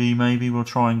 MTV maybe we'll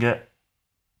try and get.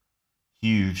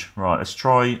 Huge. Right, let's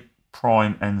try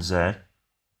Prime NZ.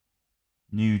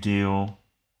 New deal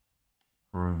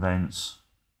for events.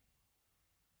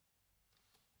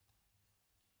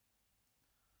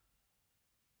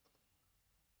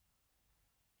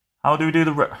 How do we do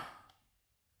the...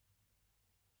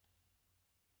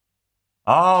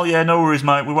 Oh yeah, no worries,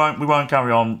 mate. We won't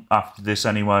carry on after this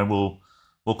anyway. We'll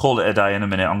call it a day in a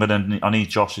minute. I need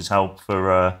Josh's help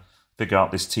for figure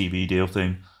out this TV deal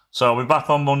thing. So I'll be back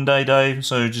on Monday, Dave.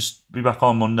 So just be back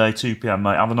on Monday, 2 PM,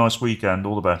 mate. Have a nice weekend.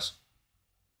 All the best.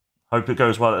 Hope it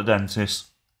goes well at the dentist.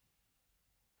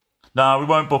 No, we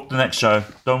won't book the next show.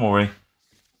 Don't worry.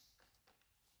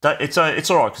 It's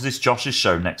alright because it's Josh's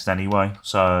show next anyway.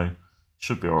 So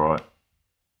should be alright.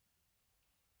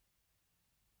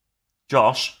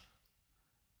 Josh,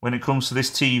 when it comes to this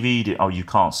TV... Oh, you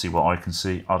can't see what I can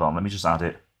see. Hold on, let me just add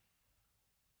it.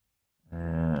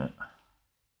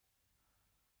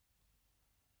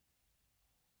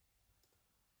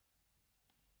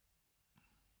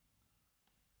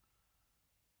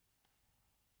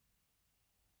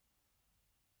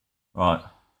 Right.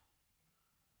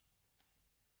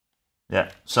 Yeah,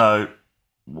 so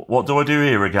what do I do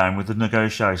here again with the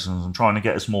negotiations? I'm trying to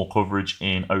get us more coverage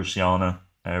in Oceania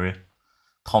area.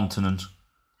 Continent.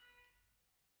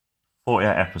 48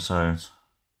 episodes.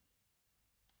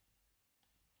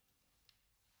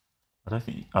 I don't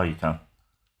think... Oh, you can.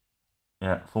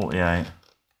 Yeah, 48.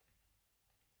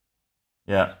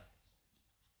 Yeah.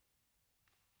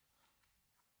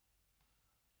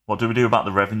 What do we do about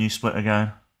the revenue split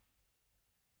again?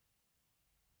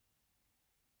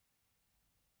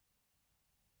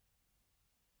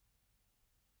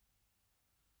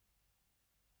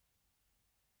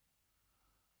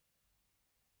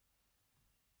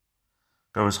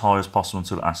 Go as high as possible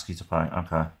until it asks you to pay.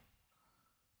 Okay.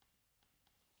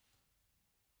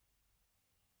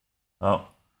 Oh,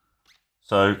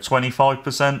 so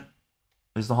 25%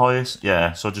 is the highest?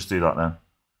 Yeah, so I'll just do that then.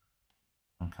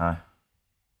 Okay.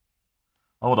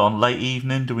 Hold on, late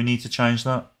evening, do we need to change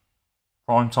that?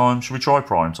 Prime time? Should we try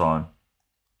prime time?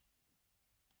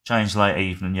 Change late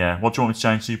evening, yeah. What do you want me to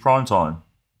change to prime time?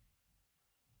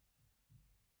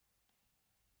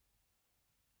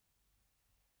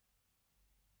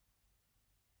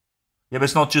 Yeah, but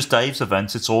it's not just Dave's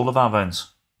events, it's all of our events.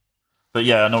 But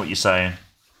yeah, I know what you're saying.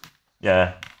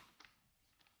 Yeah.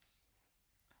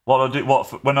 What I do,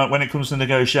 when it comes to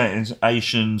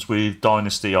negotiations with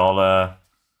Dynasty, I'll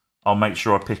make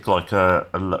sure I pick like a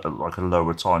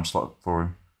lower time slot for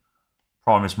him.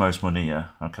 Prime is most money, yeah.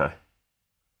 Okay.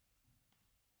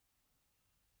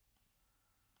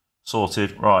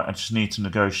 Sorted. Right, I just need to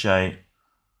negotiate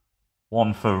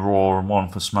one for Raw and one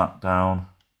for SmackDown.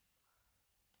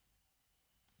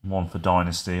 One for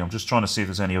Dynasty. I'm just trying to see if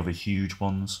there's any other huge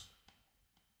ones.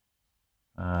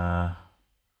 No.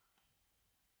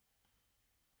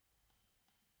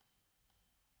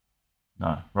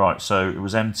 Right, so it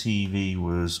was MTV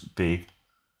was big.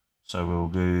 So we'll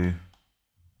do...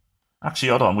 Actually,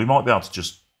 hold on. We might be able to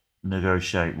just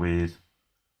negotiate with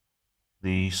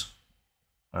these.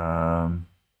 New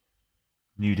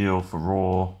deal for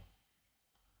Raw.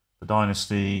 For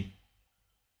Dynasty.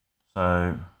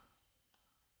 So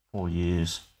 4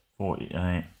 years.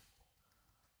 48.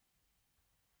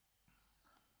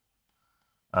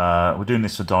 We're doing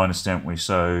this for Dynasty, aren't we?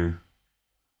 So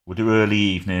we'll do early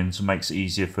evenings. So it makes it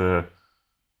easier for...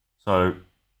 So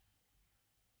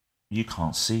you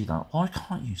can't see that. Why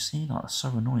can't you see that? That's so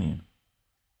annoying.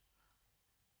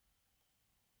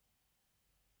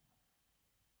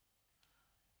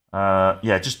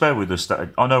 Yeah, just bear with us.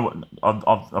 I know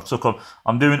I've took on.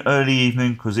 I'm doing early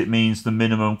evening because it means the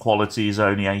minimum quality is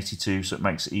only 82, so it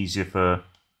makes it easier for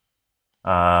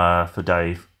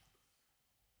Dave.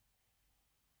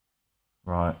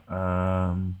 Right.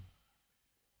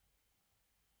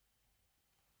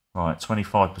 Right,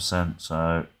 25%.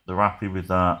 So they're happy with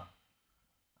that,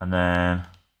 and then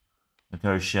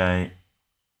negotiate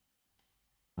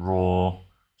Raw.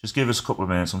 Just give us a couple of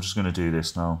minutes. I'm just going to do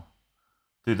this now.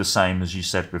 Do the same as you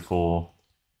said before.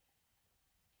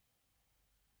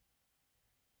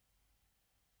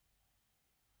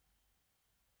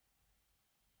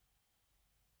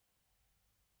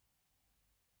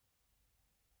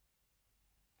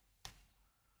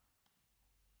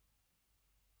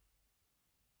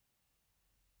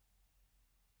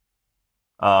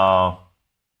 Uh,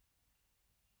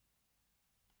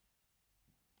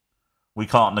 we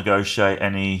can't negotiate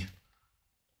any.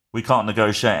 We can't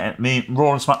negotiate. Me,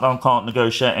 Raw and SmackDown can't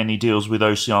negotiate any deals with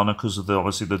Oceania because of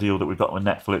obviously the deal that we've got with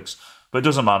Netflix. But it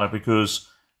doesn't matter because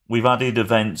we've added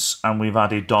events and we've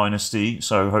added Dynasty,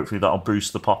 so hopefully that'll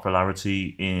boost the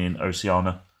popularity in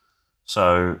Oceania.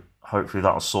 So hopefully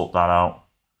that'll sort that out.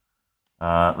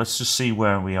 Let's just see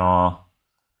where we are.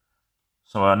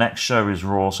 So our next show is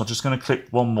Raw. So I'm just going to click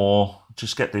one more.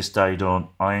 Just get this day done.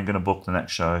 I ain't going to book the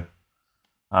next show.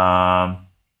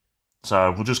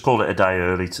 So we'll just call it a day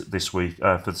early this week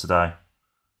for today.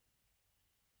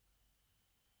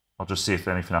 I'll just see if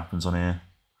anything happens on here.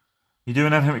 You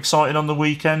doing anything exciting on the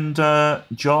weekend,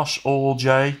 Josh or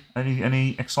Jay?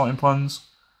 Any exciting plans?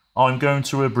 I'm going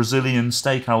to a Brazilian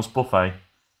steakhouse buffet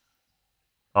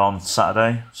on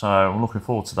Saturday, so I'm looking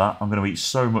forward to that. I'm going to eat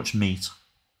so much meat.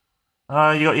 You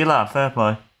got your lad, fair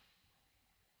play.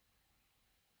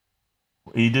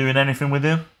 Are you doing anything with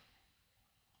him?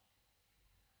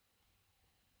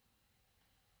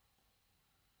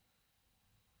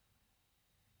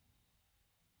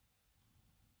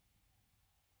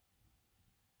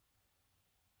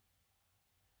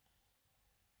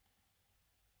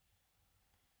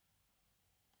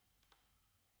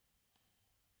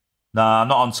 Nah, I'm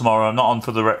not on tomorrow. I'm not on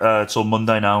for the till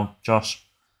Monday now, Josh.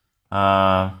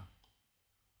 Been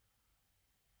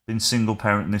single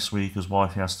parenting this week as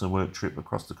wifey has to work trip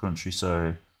across the country,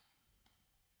 so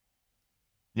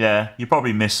yeah, you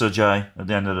probably miss her, Jay. At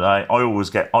the end of the day, I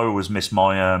always miss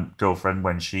my girlfriend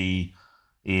when she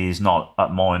is not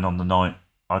at mine on the night.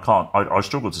 I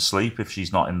struggle to sleep if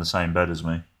she's not in the same bed as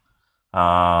me.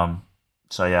 So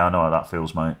yeah, I know how that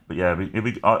feels, mate. But yeah,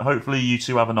 hopefully you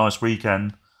two have a nice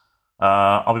weekend.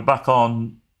 I'll be back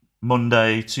on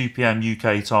Monday, 2 p.m.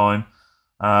 UK time.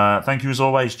 Thank you as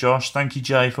always, Josh. Thank you,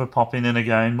 Jay, for popping in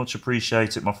again. Much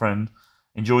appreciated, my friend.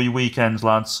 Enjoy your weekends,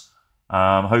 lads.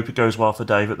 Hope it goes well for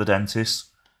Dave at the dentist.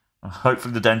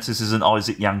 Hopefully the dentist isn't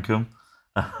Isaac Yankum.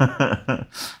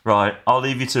 Right, I'll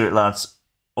leave you to it, lads.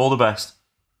 All the best.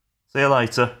 See you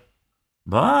later.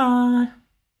 Bye.